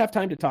 we don't have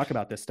time to talk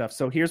about this stuff.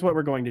 So here's what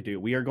we're going to do.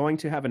 We are going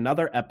to have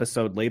another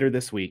episode later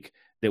this week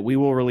that we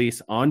will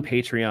release on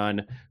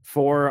Patreon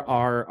for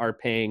our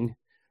paying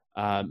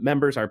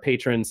members, our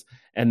patrons,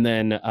 and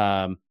then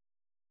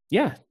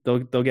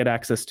they'll get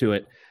access to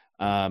it,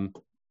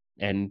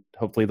 and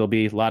hopefully there'll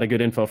be a lot of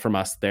good info from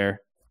us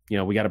there.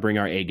 We got to bring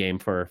our A game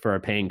for our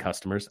paying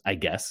customers, I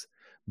guess,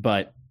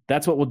 but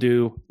that's what we'll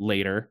do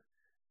later.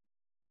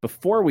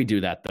 Before we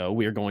do that, though,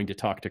 we are going to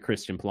talk to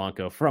Christian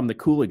Polanco from the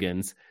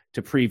Cooligans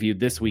to preview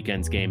this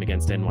weekend's game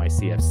against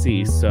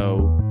NYCFC.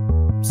 So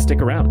stick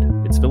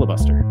around. It's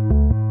Filibuster.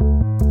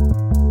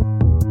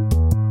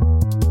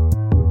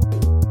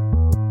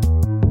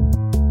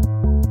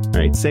 All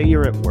right, say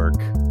you're at work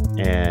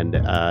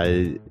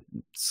and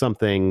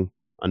something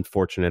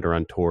unfortunate or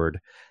untoward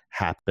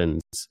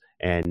happens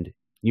and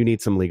you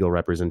need some legal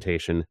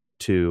representation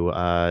to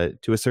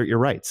assert your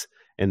rights.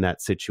 in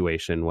that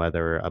situation,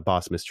 whether a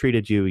boss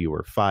mistreated you, you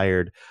were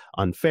fired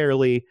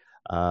unfairly,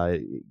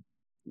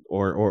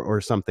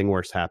 or something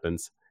worse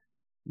happens.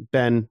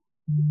 Ben,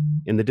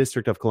 in the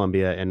District of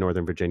Columbia and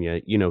Northern Virginia,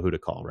 you know who to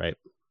call, right?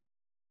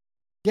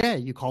 Yeah,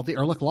 you call the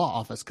Ehrlich Law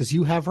Office because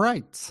you have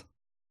rights.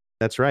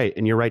 That's right.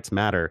 And your rights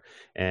matter.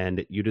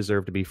 And you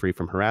deserve to be free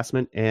from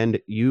harassment. And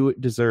you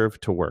deserve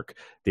to work.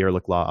 The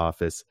Ehrlich Law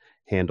Office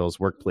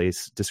handles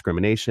workplace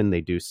discrimination.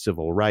 They do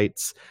civil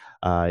rights.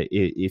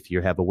 If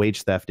you have a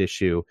wage theft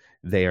issue,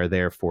 they are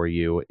there for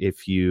you.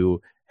 If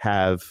you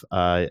have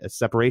a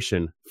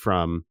separation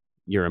from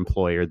your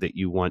employer that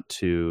you want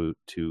to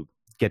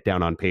get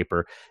down on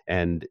paper,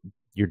 and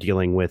you're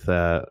dealing with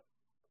a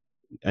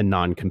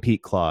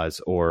non-compete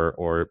clause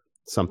or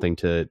something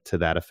to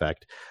that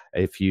effect.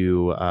 If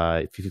you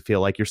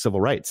feel like your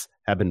civil rights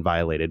have been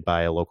violated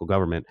by a local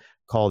government,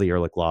 call the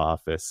Ehrlich Law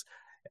Office.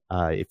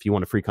 If you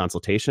want a free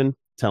consultation,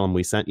 tell them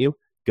we sent you.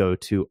 Go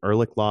to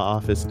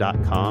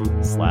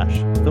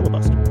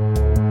ehrlichlawoffice.com/filibuster.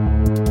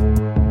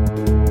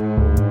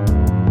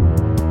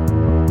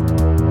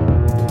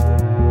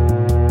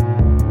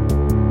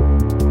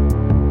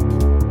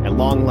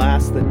 Long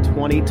last, the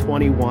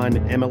 2021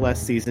 MLS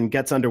season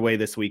gets underway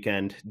this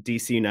weekend.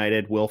 DC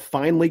United will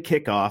finally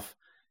kick off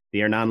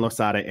the Hernan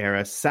Losada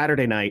era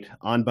Saturday night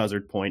on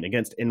Buzzard Point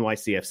against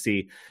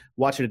NYCFC.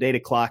 Watch it at 8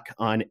 o'clock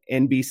on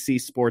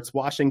NBC Sports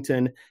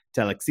Washington,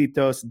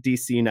 Telexitos,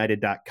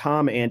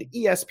 DCUnited.com, and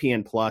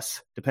ESPN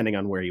Plus, depending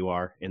on where you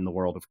are in the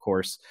world, of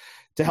course.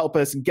 To help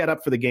us get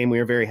up for the game, we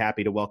are very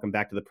happy to welcome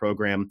back to the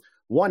program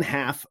one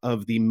half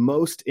of the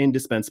most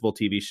indispensable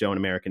TV show in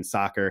American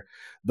soccer,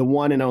 the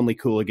one and only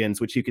Cooligans,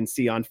 which you can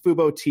see on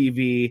Fubo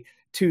TV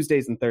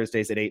Tuesdays and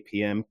Thursdays at 8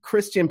 p.m.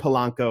 Christian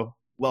Polanco,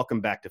 welcome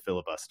back to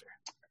Filibuster.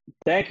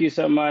 Thank you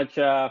so much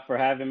for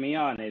having me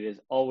on. It is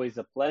always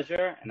a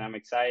pleasure, and I'm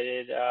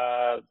excited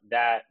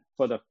that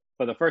for the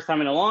first time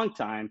in a long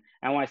time,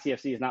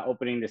 NYCFC is not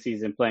opening the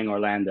season playing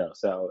Orlando.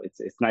 So it's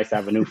nice to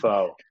have a new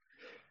foe.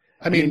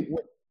 I mean,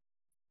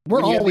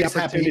 we're always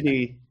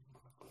happy.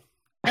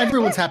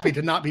 Everyone's happy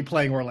to not be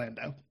playing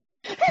Orlando.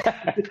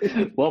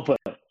 Well put.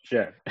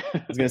 Sure.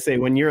 I was going to say,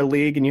 when you're a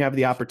league and you have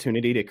the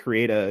opportunity to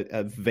create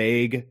a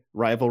vague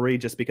rivalry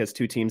just because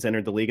two teams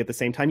entered the league at the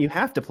same time, you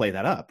have to play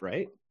that up,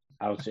 right?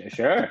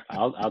 Sure.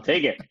 I'll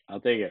take it.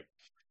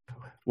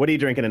 What are you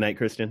drinking tonight,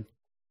 Christian?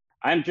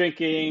 I'm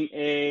drinking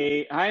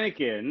a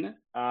Heineken.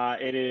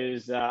 It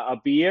is a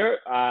beer,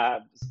 a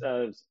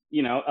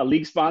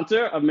league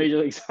sponsor of Major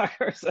League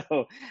Soccer.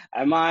 So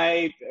am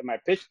I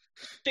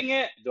pitching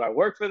it? Do I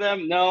work for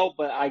them? No,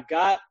 but I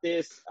got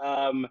this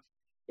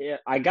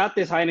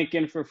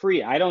Heineken for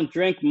free. I don't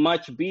drink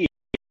much beer.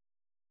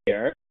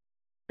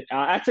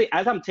 Actually,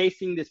 as I'm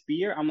tasting this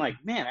beer, I'm like,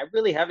 man, I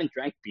really haven't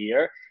drank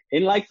beer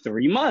in like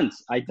 3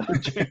 months. I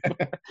don't drink.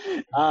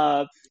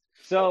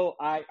 So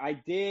I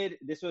did.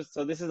 This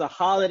is a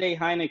holiday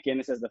Heineken.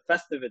 It says the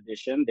festive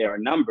edition. They are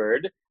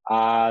numbered,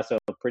 so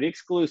pretty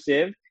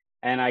exclusive.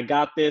 And I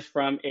got this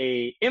from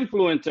a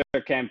influencer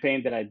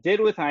campaign that I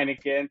did with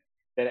Heineken.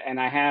 And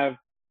I have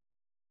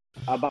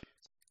about.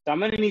 So I'm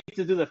going to need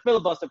to do the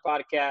Filibuster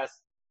podcast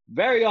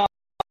very often.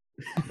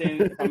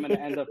 I'm going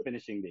to end up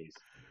finishing these.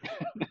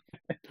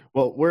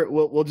 Well,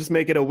 we'll just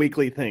make it a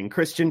weekly thing.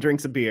 Christian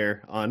drinks a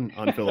beer on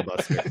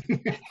Filibuster.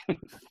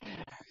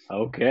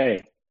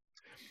 Okay.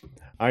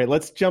 All right,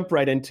 let's jump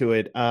right into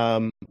it.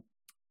 The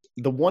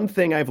one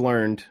thing I've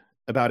learned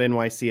about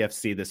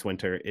NYCFC this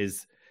winter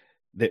is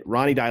that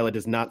Ronny Deila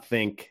does not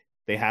think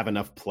they have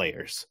enough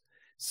players.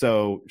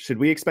 So should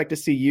we expect to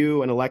see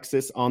you and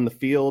Alexis on the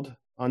field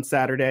on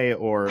Saturday,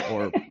 or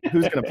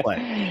who's going to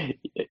play?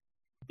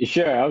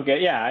 Sure.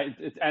 Okay. Yeah.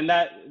 And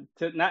that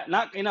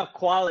not enough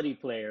quality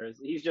players.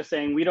 He's just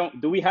saying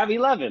do we have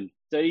 11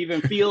 to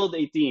even field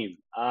a team?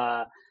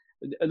 The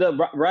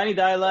Ronny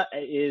Deila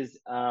is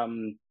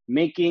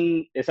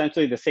making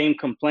essentially the same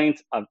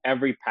complaints of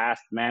every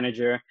past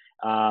manager.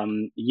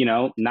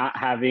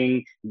 Not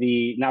being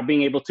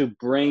able to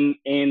bring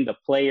in the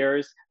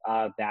players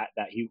that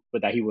he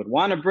would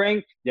want to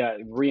bring,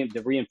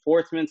 the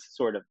reinforcements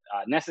sort of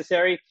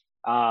necessary.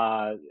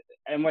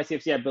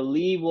 NYCFC, I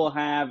believe, will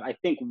have, I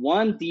think,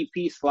 one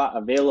DP slot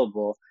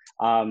available.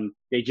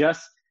 They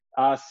just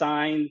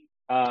signed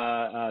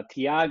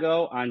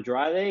Thiago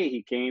Andrade.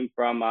 He came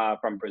from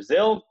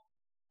Brazil.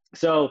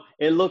 So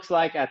it looks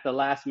like at the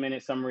last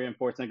minute, some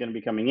reinforcements are going to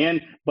be coming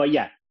in. But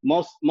yeah,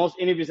 most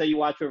interviews that you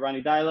watch with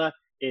Ronny Deila,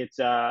 he's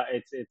not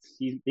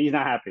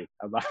happy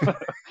about.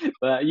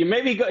 But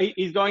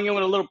he's going in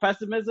with a little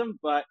pessimism.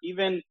 But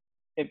even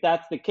if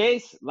that's the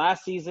case,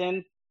 last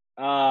season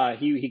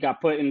he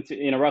got put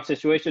in a rough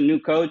situation, new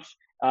coach,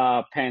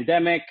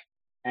 pandemic,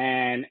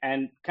 and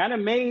kind of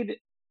made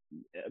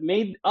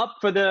up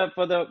for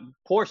the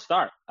poor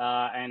start,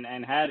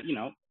 and had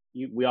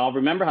we all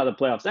remember how the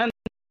playoffs ended.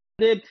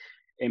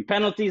 In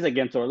penalties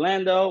against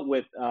Orlando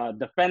with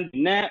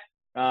defending net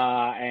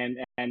and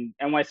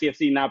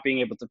NYCFC not being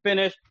able to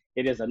finish.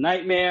 It is a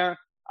nightmare.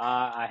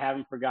 I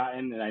haven't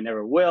forgotten, and I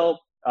never will.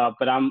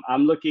 But I'm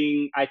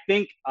looking. I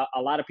think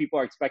a lot of people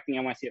are expecting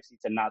NYCFC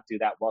to not do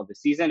that well this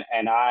season,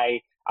 and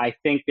I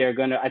think they're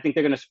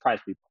gonna surprise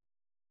people.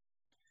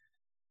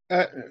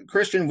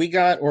 Christian, we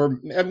got, or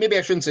maybe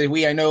I shouldn't say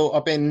we. I know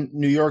up in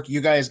New York, you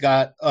guys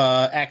got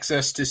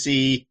access to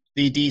see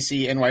the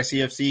DC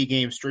NYCFC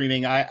game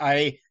streaming.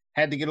 I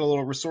had to get a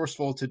little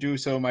resourceful to do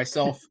so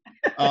myself.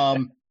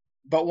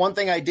 But one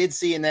thing I did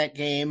see in that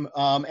game,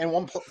 and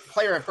one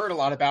player I've heard a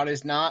lot about,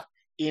 is not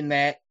in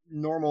that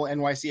normal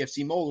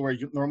NYCFC mold where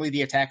normally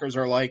the attackers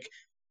are like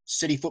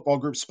City Football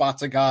Group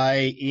spots a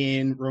guy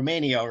in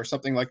Romania or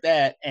something like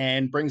that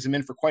and brings him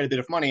in for quite a bit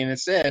of money. And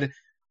instead,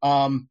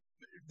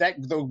 that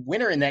the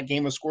winner in that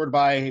game was scored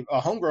by a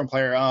homegrown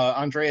player,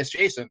 Andreas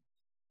Jason.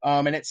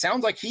 And it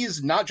sounds like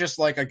he's not just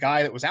like a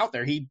guy that was out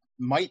there. He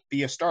might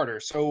be a starter.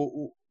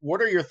 So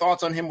what are your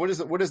thoughts on him? What is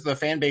the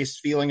fan base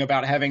feeling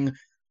about having,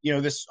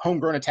 this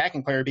homegrown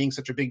attacking player being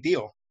such a big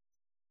deal?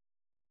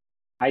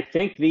 I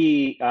think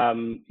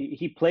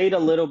he played a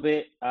little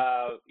bit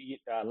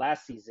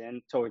last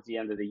season towards the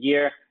end of the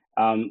year.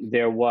 I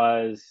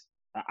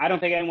don't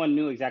think anyone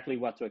knew exactly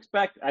what to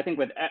expect. I think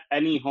with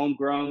any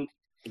homegrown,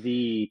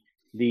 it's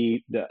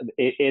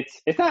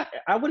not,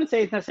 I wouldn't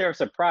say it's necessarily a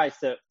surprise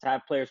to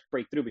have players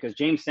break through, because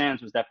James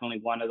Sands was definitely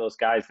one of those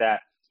guys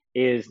that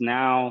is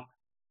now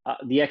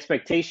the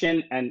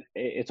expectation, and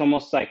it's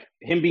almost like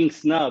him being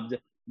snubbed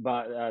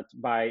by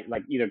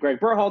like either Greg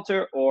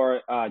Berhalter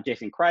or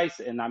Jason Kreis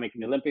and not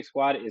making the Olympic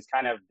squad is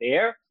kind of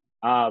there.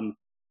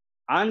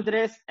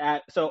 Andres,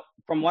 so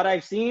from what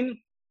I've seen,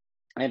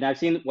 and I've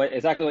seen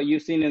exactly what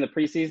you've seen in the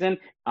preseason,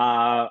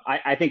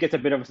 I think it's a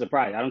bit of a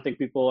surprise. I don't think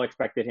people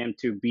expected him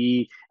to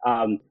be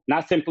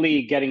not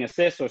simply getting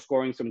assists or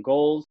scoring some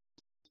goals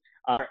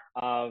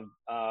of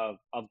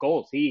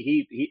goals.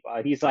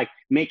 He's like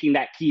making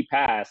that key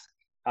pass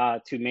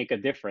to make a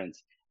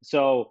difference.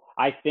 So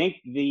I think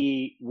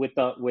with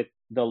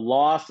the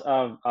loss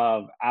of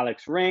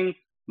Alex Ring,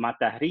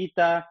 Mata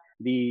Rita,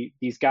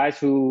 these guys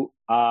who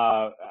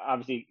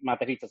obviously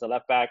Mata Rita's a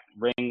left back,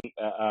 Ring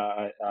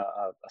a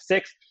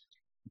six,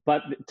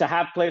 but to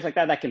have players like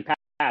that can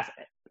pass.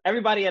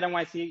 Everybody at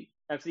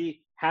NYCFC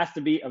has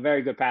to be a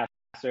very good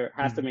passer,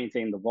 has to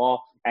maintain the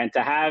ball, and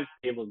to have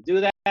able to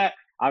do that,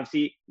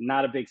 obviously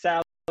not a big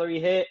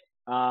salary hit.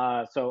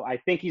 So I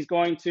think he's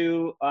going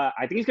to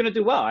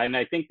do well, and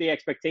I think the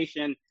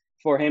expectation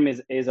for him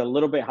is a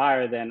little bit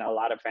higher than a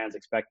lot of fans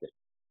expected.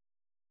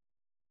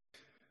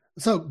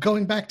 So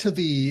going back to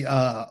the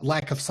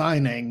lack of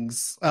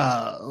signings,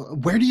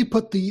 where do you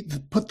put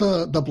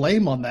the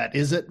blame on that?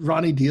 Is it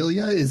Ronny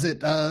Delia? Is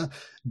it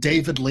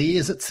David Lee?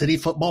 Is it City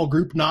Football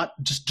Group not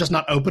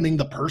opening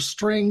the purse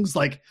strings?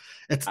 Like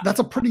that's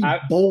a pretty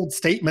bold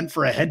statement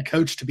for a head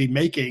coach to be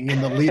making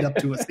in the lead up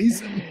to a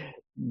season.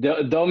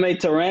 Dome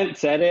Torrent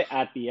said it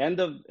at the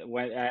end of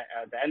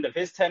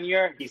his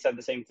tenure. He said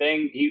the same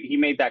thing. He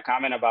made that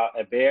comment about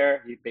Héber.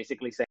 He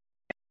basically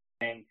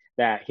saying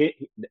that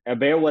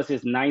Héber was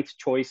his 9th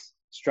choice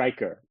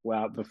striker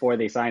before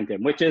they signed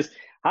him. Which is,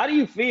 how do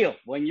you feel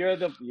when you're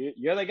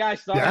the guy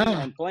starting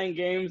and playing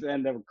games,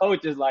 and the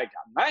coach is like,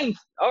 9th?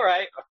 All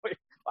right,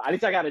 at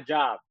least I got a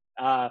job.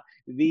 I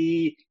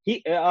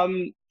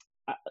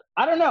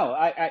don't know.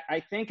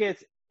 I think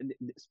it's.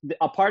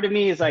 A part of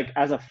me is like,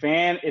 as a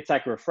fan, it's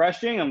like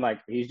refreshing. I'm like,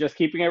 he's just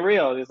keeping it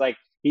real. It's like,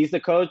 he's the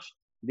coach.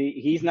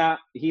 He's not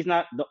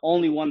the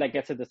only one that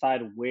gets to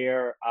decide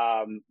where,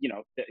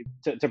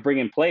 to bring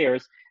in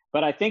players.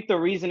 But I think the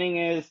reasoning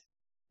is,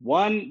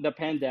 1, the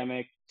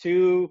pandemic,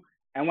 2,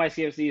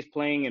 NYCFC is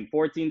playing in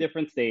 14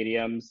 different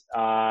stadiums,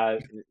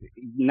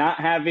 not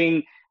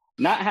having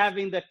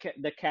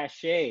the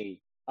cachet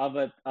of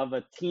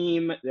a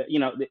team.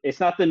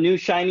 It's not the new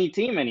shiny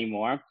team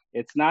anymore.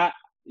 It's not.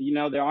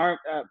 There aren't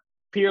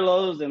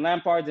Pirlos and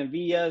Lampards and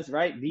Villas,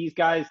 right? These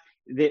guys,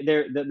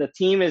 the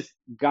team is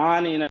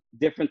gone in a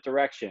different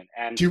direction.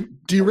 And do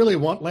you really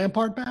want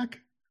Lampard back?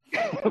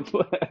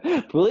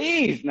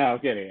 Please, no, I'm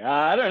kidding.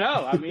 I don't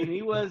know. I mean,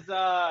 he did okay. What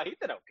are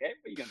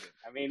you gonna do?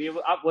 I mean,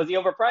 was he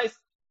overpriced?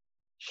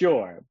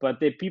 Sure, but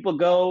did people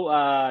go?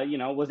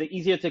 Was it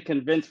easier to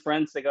convince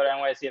friends to go to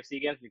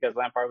NYCFC games because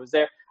Lampard was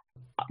there?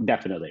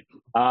 Definitely.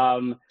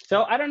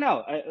 So I don't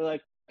know.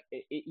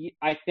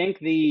 I think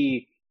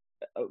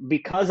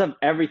because of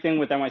everything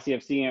with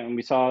NYCFC, and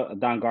we saw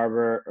Don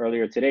Garber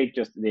earlier today,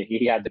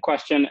 he had the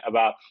question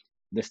about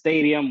the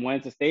stadium.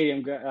 When's the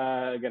stadium going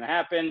to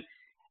happen?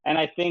 And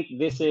I think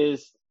this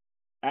is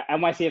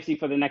NYCFC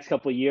for the next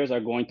couple of years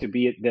are going to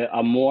be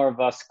a more of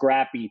a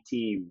scrappy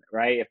team,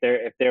 right?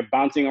 If they're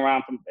bouncing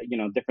around from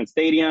different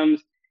stadiums,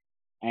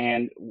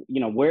 and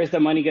where's the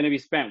money going to be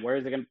spent? Where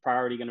is the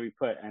priority going to be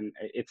put? And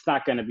it's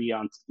not going to be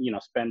on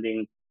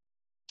spending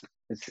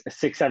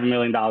 $6-7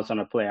 million on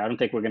a player. I don't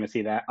think we're going to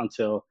see that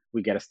until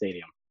we get a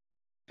stadium.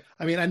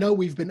 I mean, I know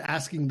we've been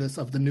asking this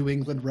of the New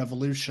England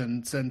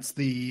Revolution since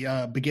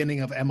the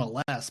beginning of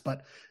MLS,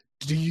 but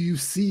do you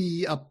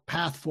see a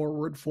path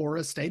forward for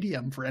a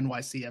stadium for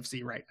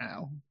NYCFC right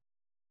now?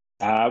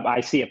 I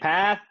see a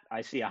path.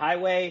 I see a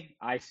highway.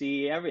 I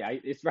see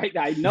it's right.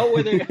 I know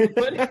where they're going to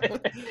put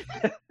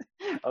it.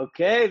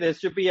 Okay, there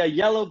should be a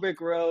yellow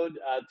brick road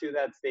to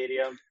that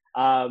stadium.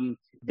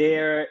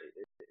 There,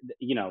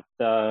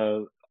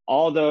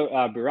 all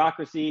the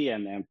bureaucracy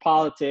and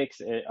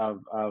politics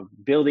of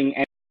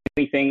building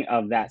anything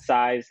of that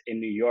size in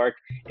New York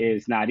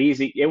is not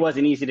easy. It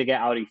wasn't easy to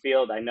get Audi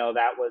Field. I know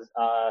that was.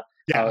 I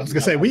was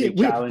gonna say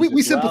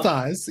we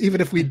sympathize,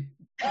 even if we.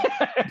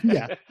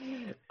 Yeah.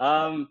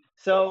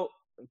 So.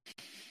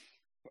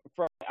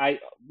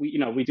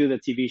 We do the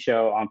TV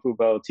show on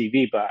Fubo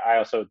TV, but I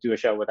also do a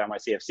show with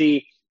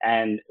NYCFC,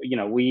 and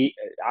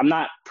I'm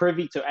not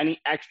privy to any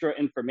extra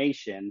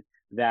information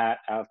that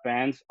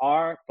fans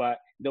are. But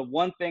the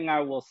one thing I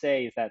will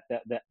say is that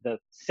the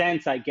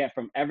sense I get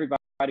from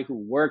everybody who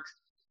works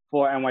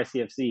for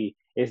NYCFC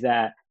is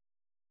that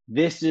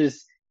this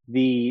is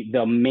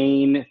the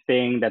main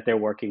thing that they're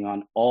working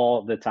on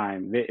all the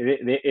time.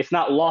 It's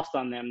not lost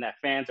on them that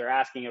fans are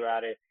asking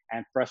about it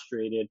and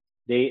frustrated.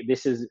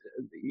 This is,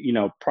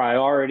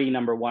 priority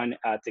number one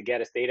to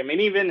get a stadium.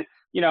 And even,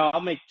 I'll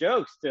make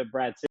jokes to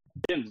Brad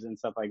Sims and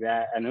stuff like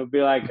that. And he'll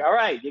be like, all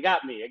right, you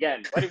got me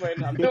again. What are you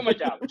waiting? I'm doing my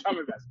job. I'm trying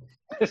my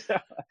best.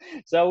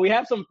 So we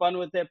have some fun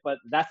with it, but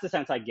that's the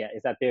sense I get,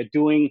 is that they're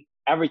doing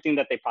everything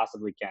that they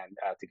possibly can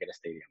to get a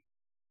stadium.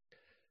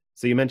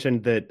 So you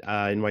mentioned that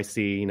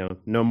NYC,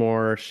 no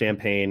more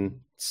champagne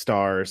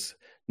stars,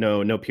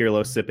 no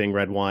Pirlo sipping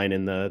red wine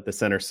in the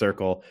center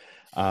circle.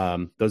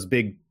 Those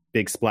big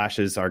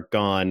splashes are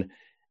gone.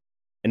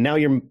 And now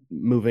you're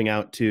moving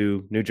out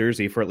to New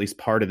Jersey for at least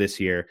part of this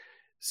year.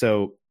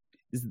 So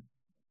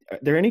are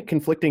there any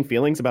conflicting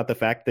feelings about the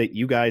fact that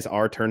you guys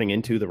are turning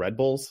into the Red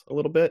Bulls a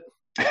little bit?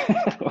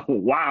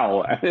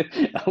 Wow.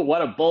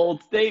 What a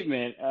bold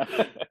statement.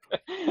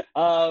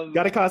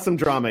 Got to cause some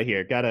drama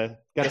here. Got to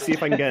see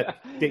if I can get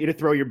you to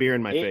throw your beer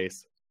in my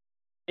face.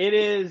 It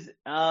is,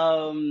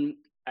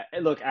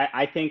 look,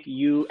 I think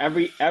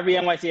every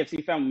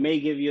NYCFC fan may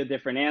give you a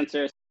different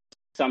answer.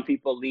 Some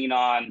people lean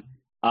on,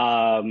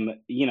 how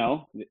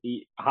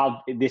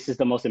this is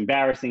the most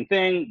embarrassing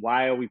thing.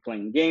 Why are we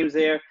playing games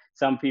there?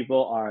 Some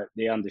people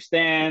they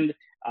understand,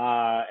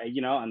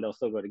 and they'll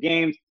still go to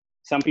games.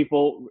 Some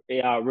people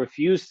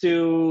refuse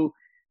to,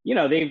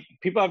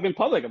 people have been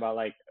public about,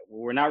 like,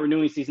 we're not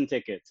renewing season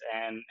tickets.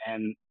 And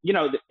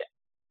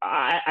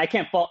I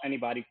can't fault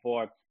anybody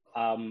for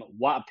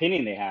what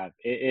opinion they have.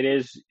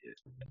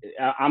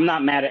 I'm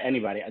not mad at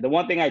anybody. The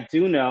one thing I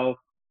do know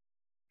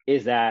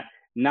is that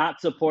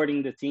not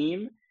supporting the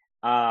team,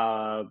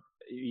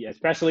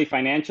 especially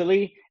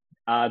financially,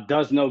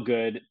 does no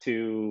good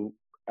to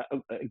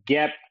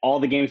get all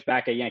the games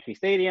back at Yankee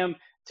Stadium,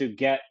 to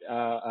get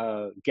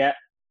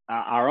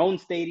our own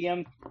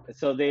stadium.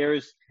 So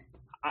there's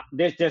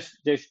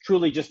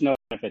truly just no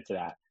benefit to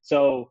that.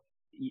 So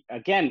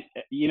again,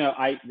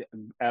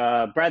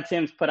 Brad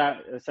Sims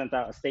sent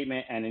out a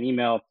statement and an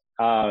email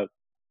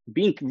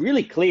being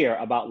really clear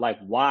about, like,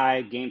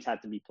 why games had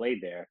to be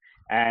played there.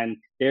 And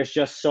there's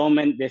just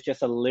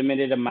a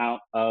limited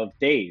amount of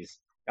days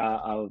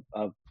of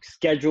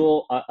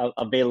schedule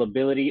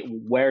availability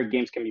where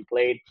games can be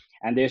played.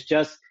 And there's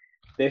just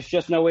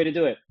no way to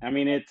do it. I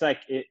mean, it's like,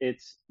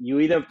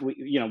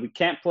 we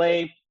can't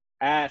play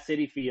at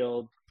Citi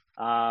Field.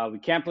 We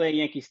can't play at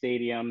Yankee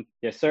Stadium.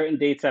 There's certain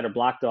dates that are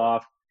blocked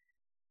off.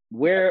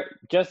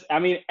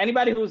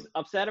 Anybody who's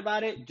upset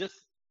about it, just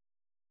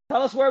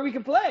tell us where we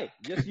can play.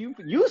 Just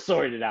you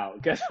sort it out,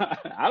 because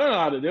I don't know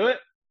how to do it.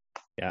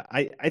 Yeah,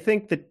 I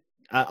think that,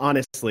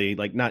 honestly,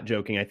 like, not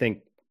joking, I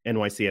think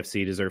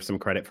NYCFC deserves some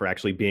credit for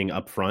actually being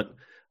upfront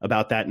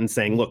about that and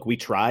saying, look, we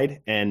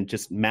tried, and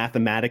just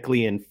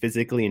mathematically and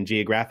physically and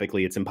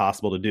geographically, it's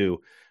impossible to do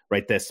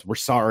we're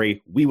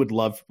sorry.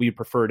 We'd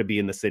prefer to be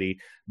in the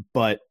city,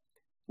 but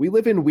we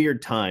live in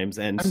weird times.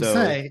 And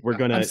we're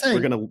going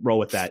to roll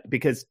with that,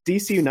 because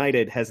DC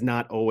United has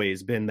not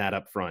always been that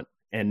upfront,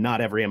 and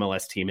not every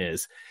MLS team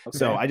is. Okay.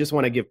 So I just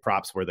want to give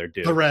props where they're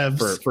due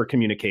for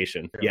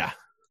communication. Yeah.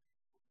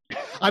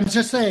 I'm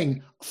just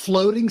saying,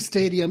 floating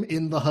stadium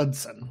in the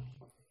Hudson.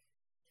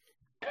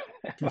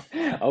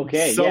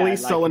 Okay.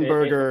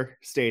 Sullenberger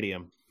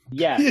Stadium.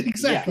 Yeah,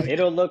 exactly. Yeah.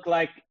 It'll look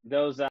like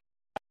those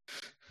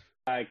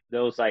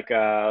those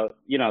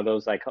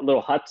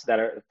little huts that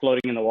are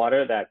floating in the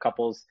water that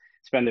couples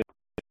spend their.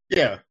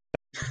 Yeah.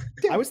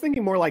 I was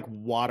thinking more like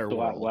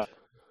Waterworld.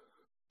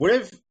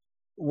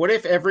 What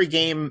if every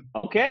game?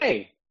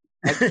 Okay.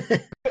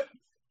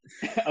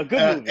 A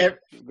good movie.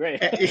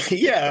 Great.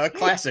 Yeah, a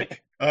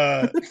classic.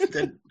 A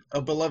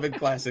beloved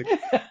classic.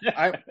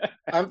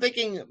 I'm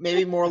thinking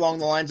maybe more along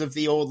the lines of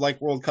the old, like,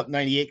 World Cup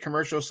 '98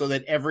 commercial, so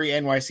that every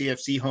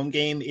NYCFC home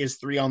game is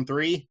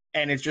 3-on-3,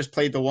 and it's just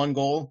played to one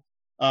goal.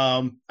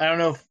 I don't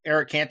know if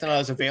Eric Cantona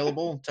is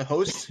available to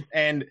host,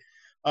 and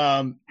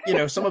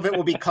some of it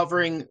will be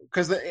covering,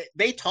 because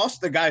they tossed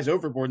the guys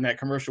overboard in that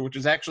commercial, which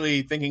is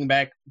actually, thinking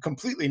back,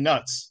 completely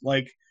nuts.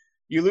 Like,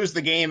 you lose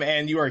the game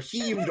and you are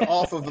heaved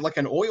off of, like,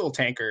 an oil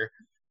tanker.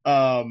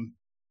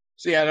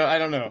 So yeah, I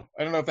don't know.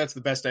 I don't know if that's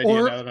the best idea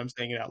now that I'm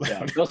saying it out loud.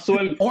 Yeah, go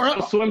swim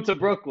to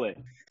Brooklyn.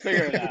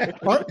 Figure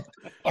it out.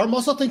 I'm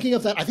also thinking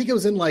of that. I think it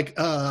was in like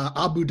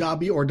Abu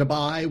Dhabi or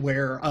Dubai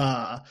where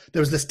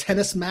there was this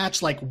tennis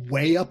match like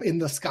way up in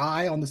the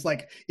sky on this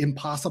like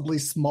impossibly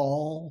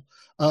small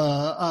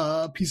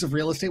piece of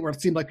real estate where it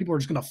seemed like people were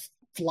just going to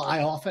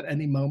fly off at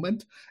any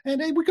moment,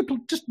 and we could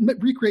just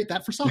recreate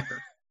that for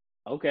soccer.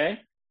 Okay.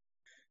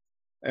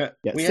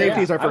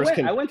 Safety is our first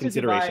I went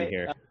consideration to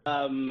Dubai,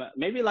 here.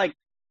 Maybe like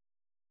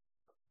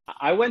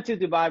I went to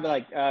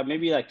Dubai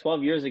maybe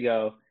 12 years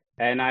ago,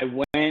 and I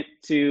went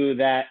to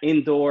that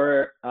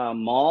indoor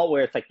mall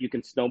where it's like you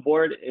can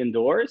snowboard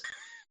indoors,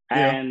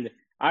 and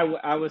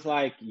I was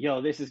like,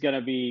 yo, this is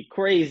gonna be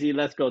crazy.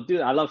 Let's go do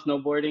that. I love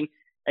snowboarding.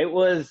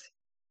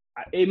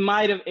 It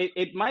might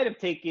have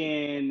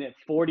taken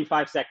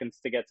 45 seconds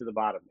to get to the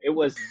bottom. It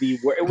was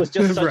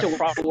just such a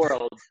rough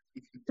world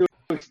to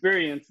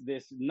experience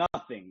this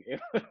nothing.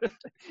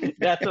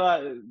 That's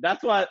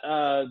what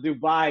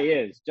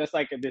Dubai is. Just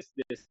like this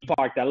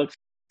park that looks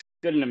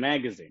good in a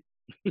magazine.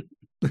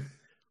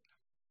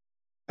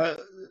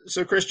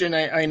 So Christian,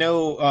 I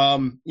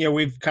know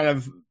we've kind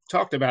of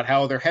talked about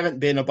how there haven't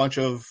been a bunch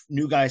of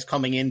new guys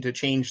coming in to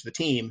change the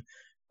team.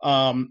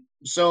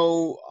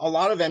 So a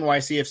lot of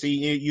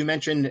NYCFC, you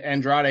mentioned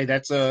Andrade.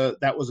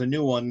 That was a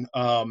new one.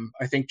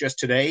 I think just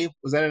today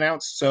was that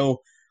announced.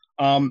 So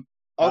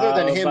other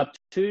than him, about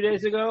 2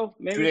 days ago,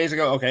 maybe 2 days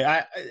ago. Okay,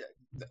 I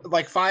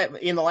like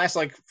in the last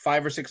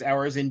 5 or 6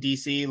 hours in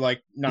DC,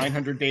 like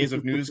 900 days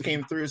of news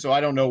came through. So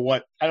I don't know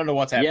what's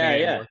happening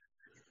anymore.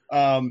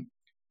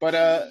 But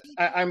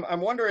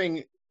I'm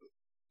wondering,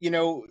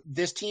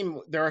 this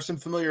team, there are some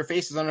familiar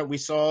faces on it. We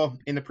saw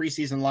in the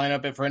preseason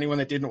lineup, and for anyone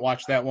that didn't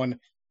watch that one,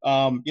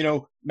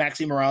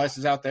 Maxi Morales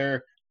is out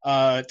there,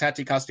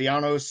 Tati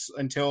Castellanos,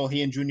 until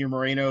he and Junior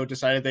Moreno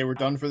decided they were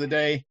done for the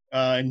day,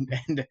 and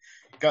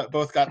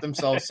both got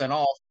themselves sent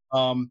off.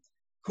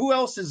 Who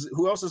else is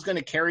going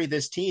to carry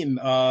this team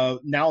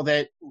now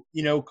that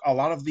a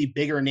lot of the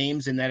bigger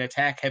names in that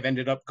attack have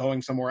ended up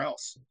going somewhere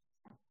else?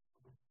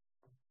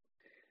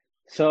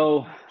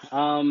 So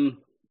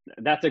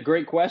that's a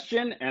great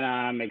question, and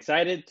I'm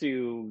excited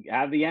to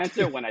have the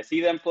answer when I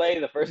see them play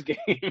the first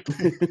game.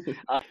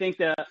 I think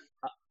that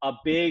a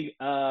big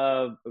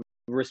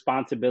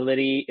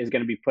responsibility is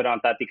going to be put on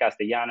Tati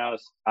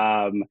Castellanos.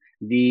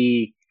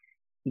 The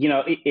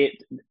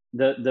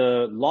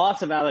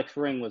loss of Alex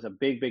Ring was a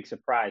big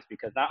surprise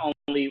because not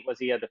only was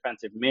he a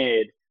defensive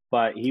mid,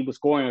 but he was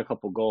scoring a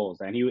couple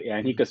goals, and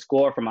he could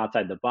score from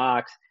outside the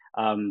box.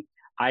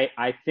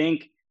 I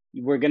think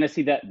we're going to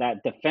see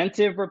that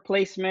defensive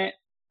replacement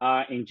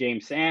in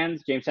James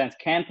Sands. James Sands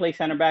can play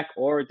center back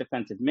or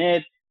defensive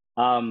mid.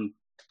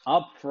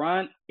 Up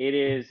front, it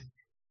is,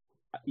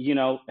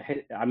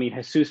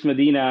 Jesus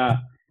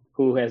Medina,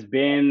 who has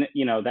been,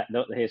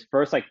 his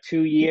first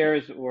 2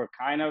 years were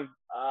kind of,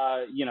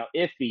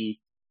 iffy.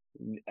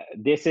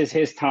 This is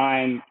his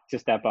time to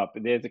step up.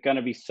 There's going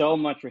to be so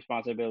much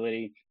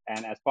responsibility.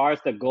 And as far as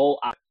the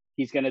goal,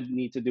 he's going to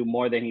need to do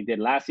more than he did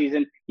last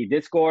season. He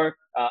did score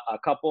a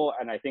couple,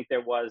 and I think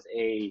there was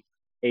a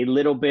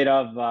little bit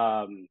of,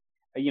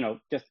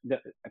 just the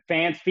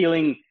fans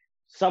feeling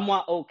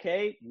somewhat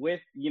okay with,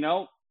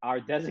 our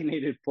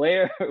designated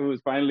player who's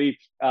finally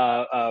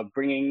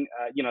bringing,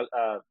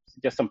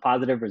 just some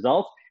positive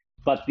results.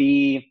 But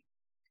I'm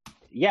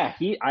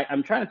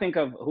trying to think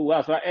of who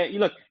else.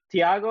 Look,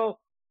 Thiago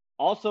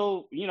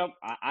also,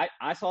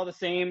 I saw the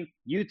same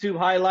YouTube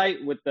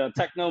highlight with the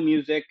techno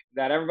music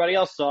that everybody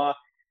else saw,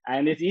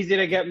 and it's easy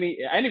to get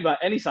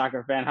any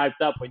soccer fan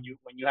hyped up when you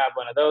have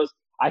one of those.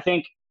 I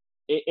think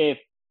if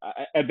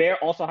Hebert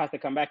also has to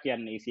come back, he had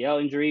an ACL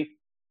injury.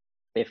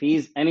 If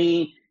he's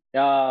anything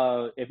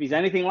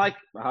like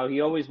how he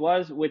always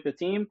was with the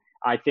team,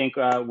 I think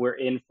we're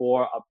in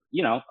for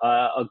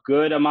a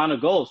good amount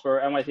of goals for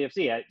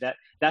NYCFC.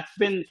 That's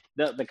been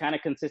the kind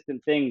of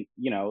consistent thing.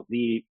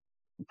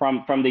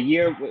 From the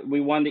year we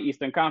won the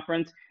Eastern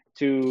Conference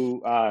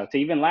to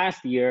even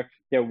last year,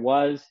 there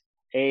was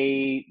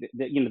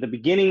the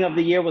beginning of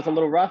the year was a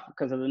little rough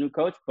because of the new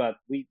coach, but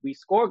we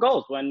score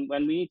goals when we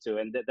need to,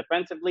 and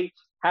defensively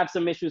have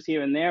some issues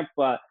here and there,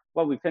 but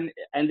we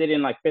ended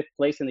in 5th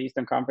place in the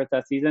Eastern Conference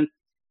that season.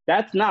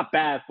 That's not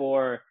bad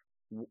for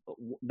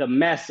the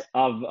mess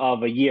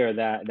of a year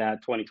that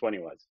 2020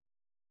 was.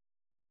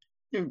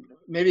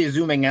 Maybe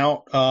zooming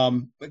out,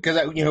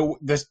 because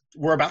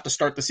we're about to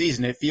start the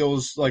season. It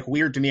feels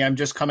weird to me. I'm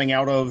just coming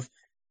out of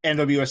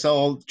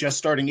NWSL, just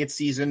starting its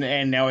season,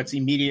 and now it's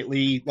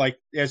immediately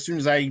as soon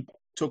as I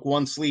took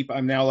one sleep,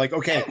 I'm now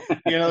okay,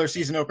 another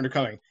season opener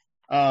coming.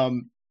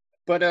 And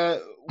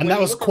that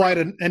was quite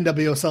an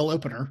NWSL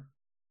opener.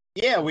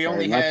 Yeah, we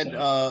only had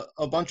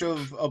a bunch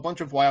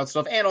of wild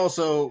stuff, and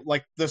also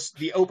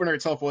the opener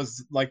itself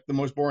was the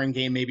most boring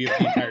game maybe of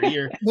the entire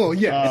year. Well,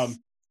 yeah.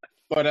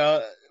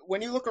 But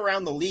when you look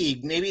around the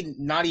league, maybe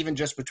not even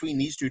just between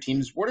these two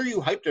teams, what are you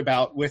hyped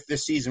about with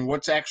this season?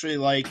 What's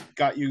actually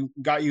got you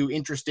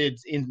interested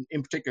in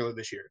particular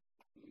this year?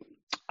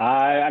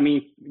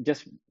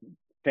 Just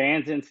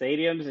fans in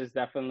stadiums is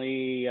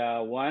definitely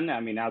one. I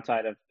mean,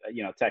 outside of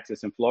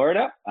Texas and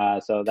Florida,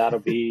 so that'll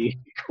be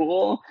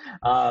cool.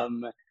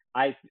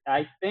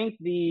 I think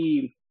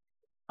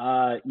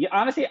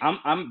honestly,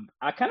 I'm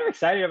kind of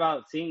excited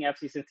about seeing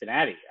FC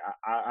Cincinnati.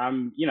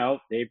 I'm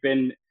they've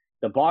been,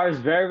 the bar is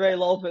very, very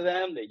low for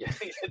them. They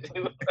just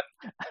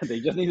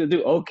need to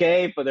do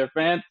okay for their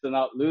fans to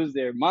not lose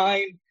their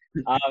mind.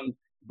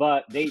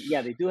 But they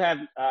do have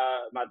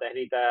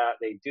Margarita.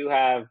 They do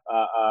have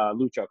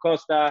Lucho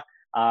Acosta.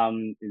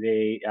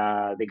 They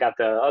got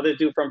the other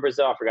dude from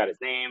Brazil. I forgot his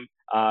name.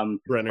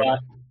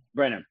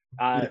 Brenner.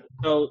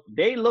 So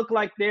they look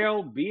like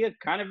they'll be a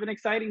kind of an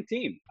exciting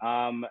team.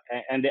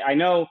 And I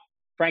know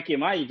Frankie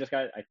Amaya just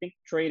got, I think,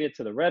 traded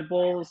to the Red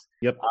Bulls.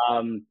 Yep.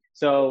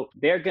 So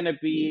they're going to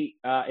be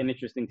an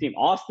interesting team.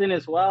 Austin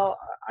as well.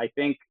 I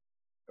think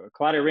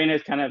Claudio Reyna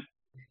is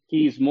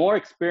he's more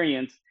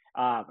experienced.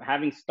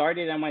 Having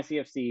started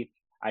NYCFC,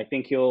 I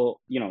think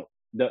he'll,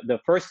 the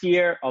first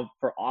year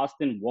for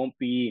Austin won't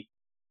be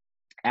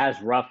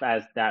as rough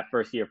as that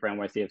first year for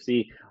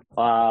NYCFC,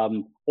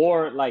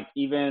 or like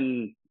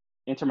even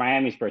Inter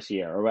Miami's first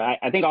year. Or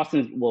I think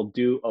Austin will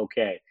do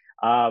okay.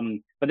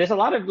 But there's a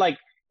lot of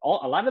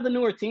a lot of the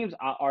newer teams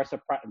are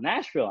surprised.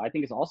 Nashville, I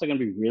think, is also going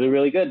to be really,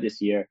 really good this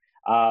year.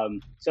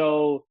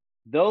 So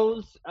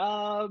those,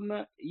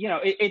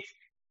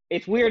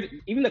 it's weird.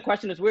 Even the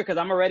question is weird because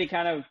I'm already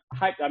kind of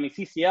hyped. I mean,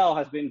 CCL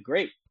has been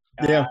great,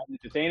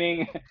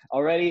 entertaining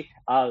already.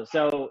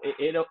 So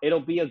it'll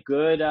be a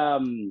good,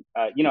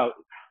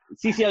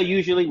 CCL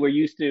usually we're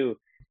used to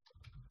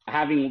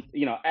having,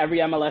 every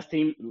MLS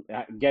team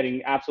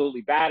getting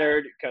absolutely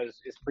battered because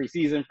it's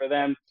preseason for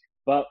them.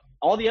 But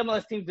all the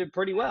MLS teams did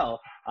pretty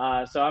well.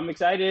 So I'm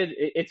excited.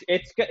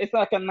 It's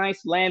like a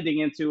nice landing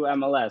into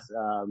MLS.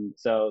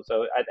 So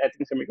I think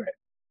it's going to be great.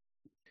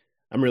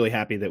 I'm really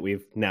happy that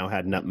we've now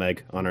had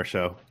Nutmeg on our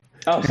show.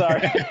 Oh,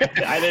 sorry.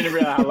 I didn't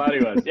realize how loud he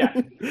was. Yeah.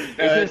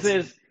 This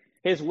is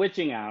his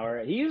witching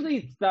hour. He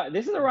usually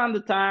this is around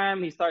the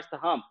time he starts to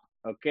hump.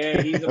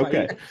 Okay.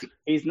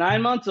 He's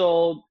 9 months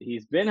old.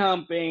 He's been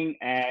humping,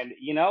 and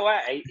you know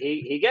what?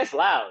 He gets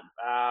loud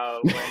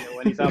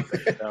when he's humping.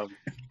 So.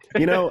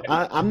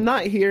 I'm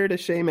not here to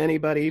shame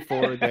anybody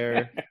for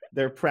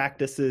their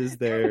practices.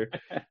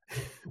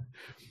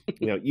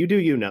 You do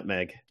you,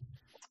 Nutmeg.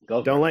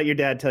 Don't let your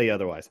dad tell you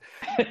otherwise.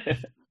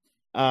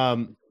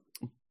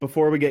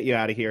 Before we get you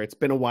out of here, it's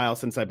been a while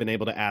since I've been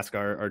able to ask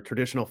our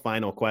traditional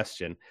final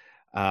question.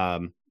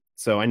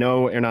 So I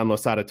know Hernan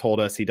Losada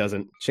told us he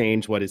doesn't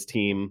change what his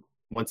team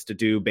wants to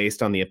do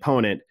based on the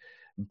opponent.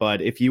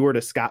 But if you were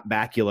to Scott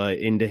Bakula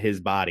into his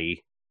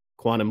body,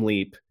 Quantum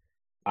Leap,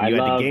 you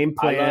had the game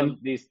plan. I love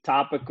these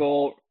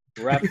topical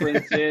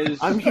references.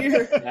 I'm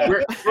here.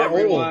 We're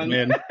everyone. Old,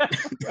 man.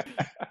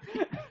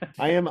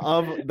 I am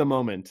of the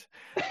moment.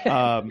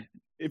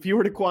 If you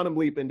were to Quantum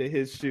Leap into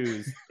his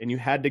shoes and you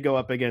had to go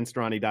up against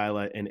Ronny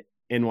Deila and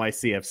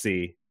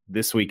NYCFC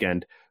this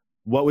weekend,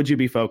 what would you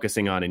be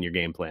focusing on in your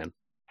game plan?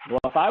 Well,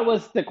 if I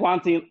was the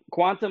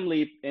Quantum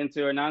Leap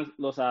into Hernan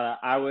Losada,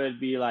 I would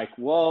be like,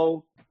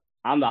 whoa,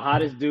 I'm the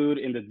hottest dude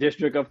in the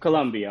District of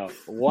Columbia.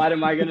 What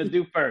am I going to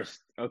do first?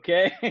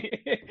 Okay.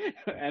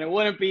 And it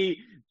wouldn't be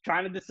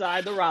trying to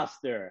decide the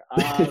roster.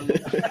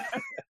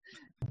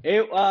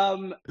 This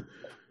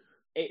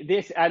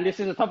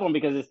is a tough one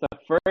because it's the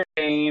first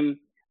game.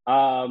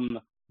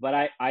 But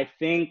I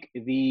think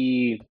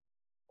I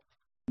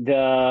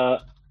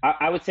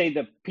would say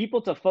the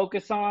people to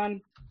focus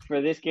on for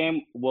this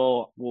game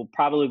will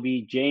probably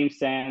be James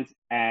Sands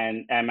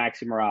and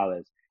Maxi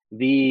Morales.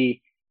 The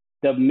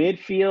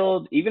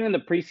midfield, even in the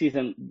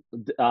preseason,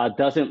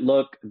 doesn't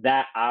look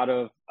that out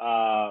of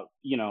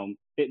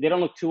they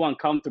don't look too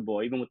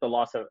uncomfortable, even with the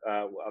loss of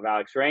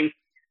Alex Ring.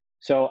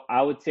 So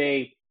I would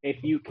say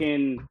if you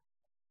can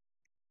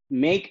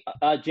make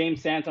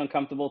James Sands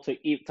uncomfortable to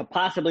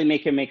possibly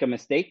make him make a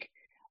mistake,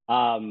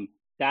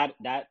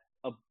 that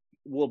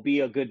will be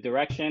a good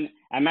direction.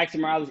 And Maxi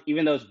Morales,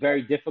 even though it's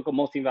very difficult,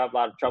 most teams have a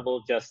lot of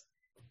trouble. Just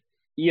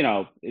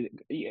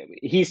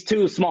he's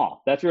too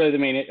small. That's really the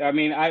main. I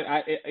mean,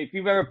 I if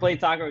you've ever played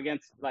soccer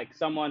against like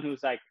someone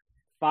who's like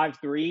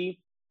 5'3",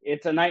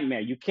 it's a nightmare.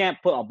 You can't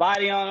put a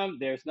body on them.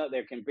 They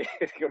can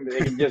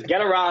just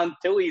get around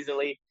too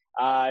easily.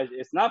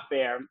 It's not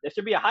fair. There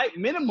should be a height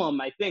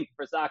minimum, I think,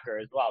 for soccer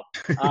as well.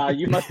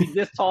 You must be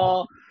this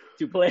tall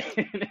to play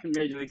in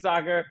Major League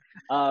Soccer.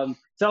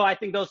 So I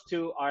think those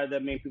two are the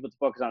main people to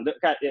focus on.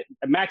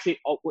 Maxi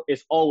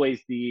is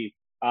always the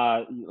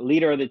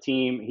leader of the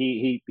team.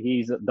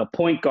 He's the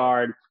point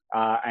guard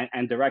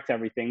and directs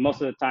everything.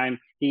 Most of the time,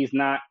 he's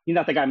not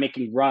the guy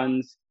making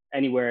runs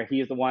anywhere. He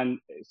is the one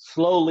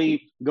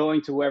slowly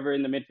going to whoever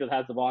in the midfield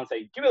has the ball and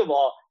say, "Give me the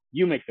ball,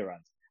 you make the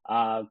runs."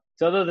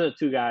 So those are the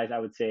two guys I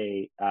would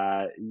say,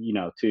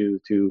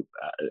 to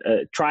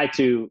try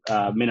to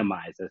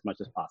minimize as much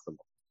as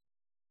possible.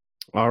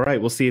 All right.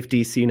 We'll see if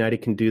DC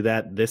United can do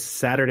that this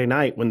Saturday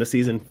night when the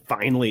season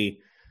finally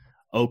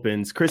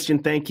opens. Christian,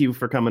 thank you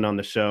for coming on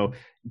the show.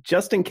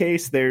 Just in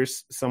case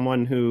there's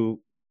someone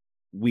who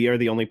we are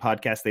the only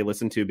podcast they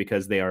listen to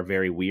because they are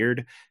very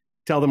weird.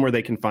 Tell them where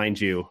they can find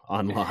you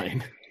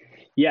online.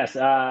 Yes,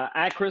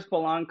 at Chris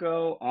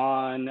Polanco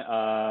on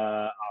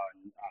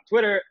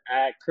Twitter,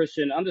 at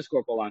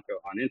Christian_Polanco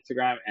on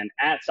Instagram, and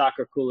at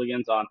Soccer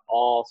Cooligans on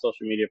all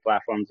social media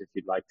platforms if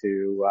you'd like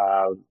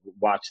to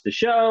watch the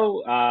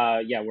show.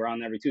 We're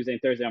on every Tuesday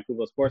and Thursday on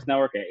Fubo Sports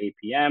Network at 8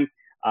 p.m.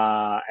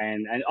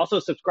 And also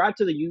subscribe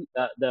to the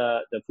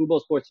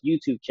Fubo Sports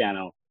YouTube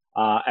channel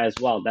as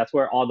well. That's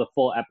where all the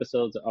full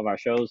episodes of our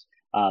shows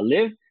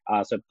live.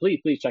 So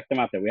please check them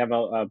out there. We have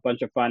a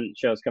bunch of fun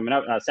shows coming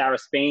up. Sarah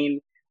Spain,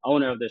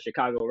 owner of the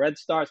Chicago Red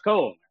Stars,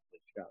 co-owner of the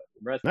Chicago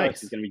Red Stars,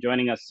 Nice. is going to be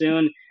joining us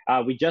soon.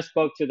 We just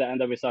spoke to the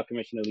NWSL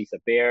Commissioner, Lisa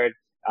Baird,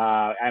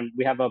 and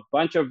we have a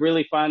bunch of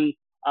really fun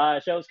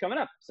shows coming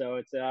up. So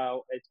it's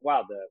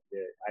wild.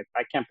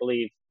 I can't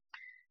believe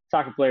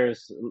soccer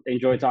players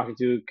enjoy talking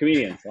to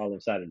comedians all of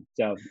a sudden.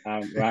 So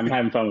I'm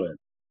having fun with it.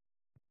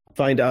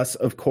 Find us,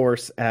 of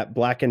course, at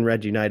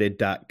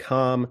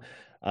blackandredunited.com,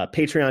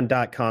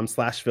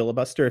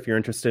 patreon.com/filibuster if you're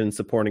interested in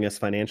supporting us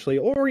financially,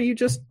 or you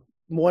just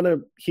want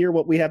to hear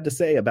what we have to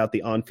say about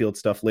the on-field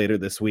stuff later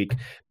this week.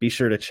 Be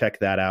sure to check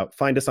that out.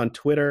 Find us on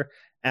Twitter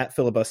at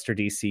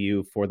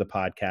filibusterdcu for the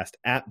podcast,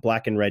 at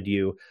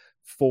blackandredu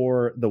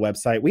for the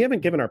website. We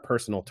haven't given our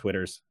personal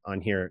Twitters on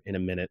here in a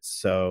minute,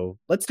 so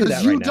let's do that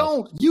right now. Because you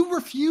don't. You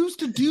refuse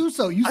to do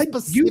so. You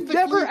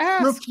never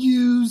asked.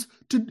 refuse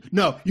to.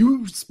 No,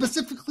 you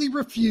specifically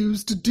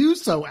refuse to do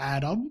so,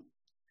 Adam.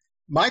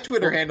 My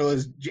Twitter handle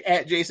is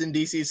at Jason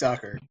DC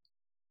Soccer.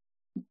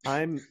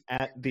 I'm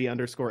at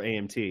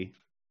 @the_AMT.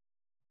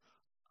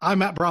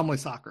 I'm at Bromley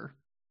Soccer.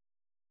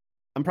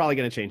 I'm probably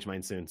going to change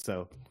mine soon,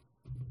 so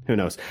who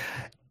knows.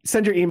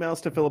 Send your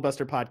emails to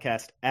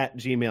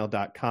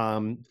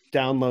filibusterpodcast@gmail.com.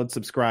 Download,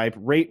 subscribe,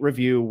 rate,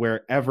 review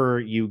wherever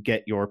you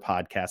get your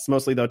podcasts.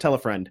 Mostly, though, tell a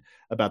friend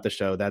about the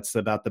show. That's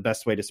about the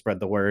best way to spread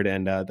the word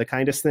and the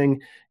kindest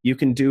thing you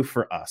can do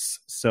for us.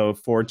 So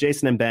for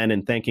Jason and Ben,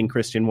 and thanking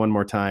Christian one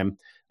more time,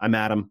 I'm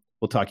Adam.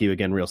 We'll talk to you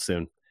again real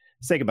soon.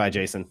 Say goodbye,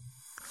 Jason.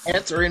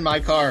 Ants are in my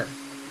car.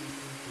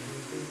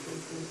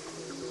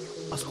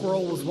 A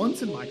squirrel was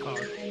once in my car.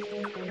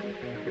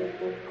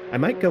 I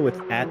might go with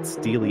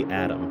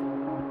 @SteelyAdam.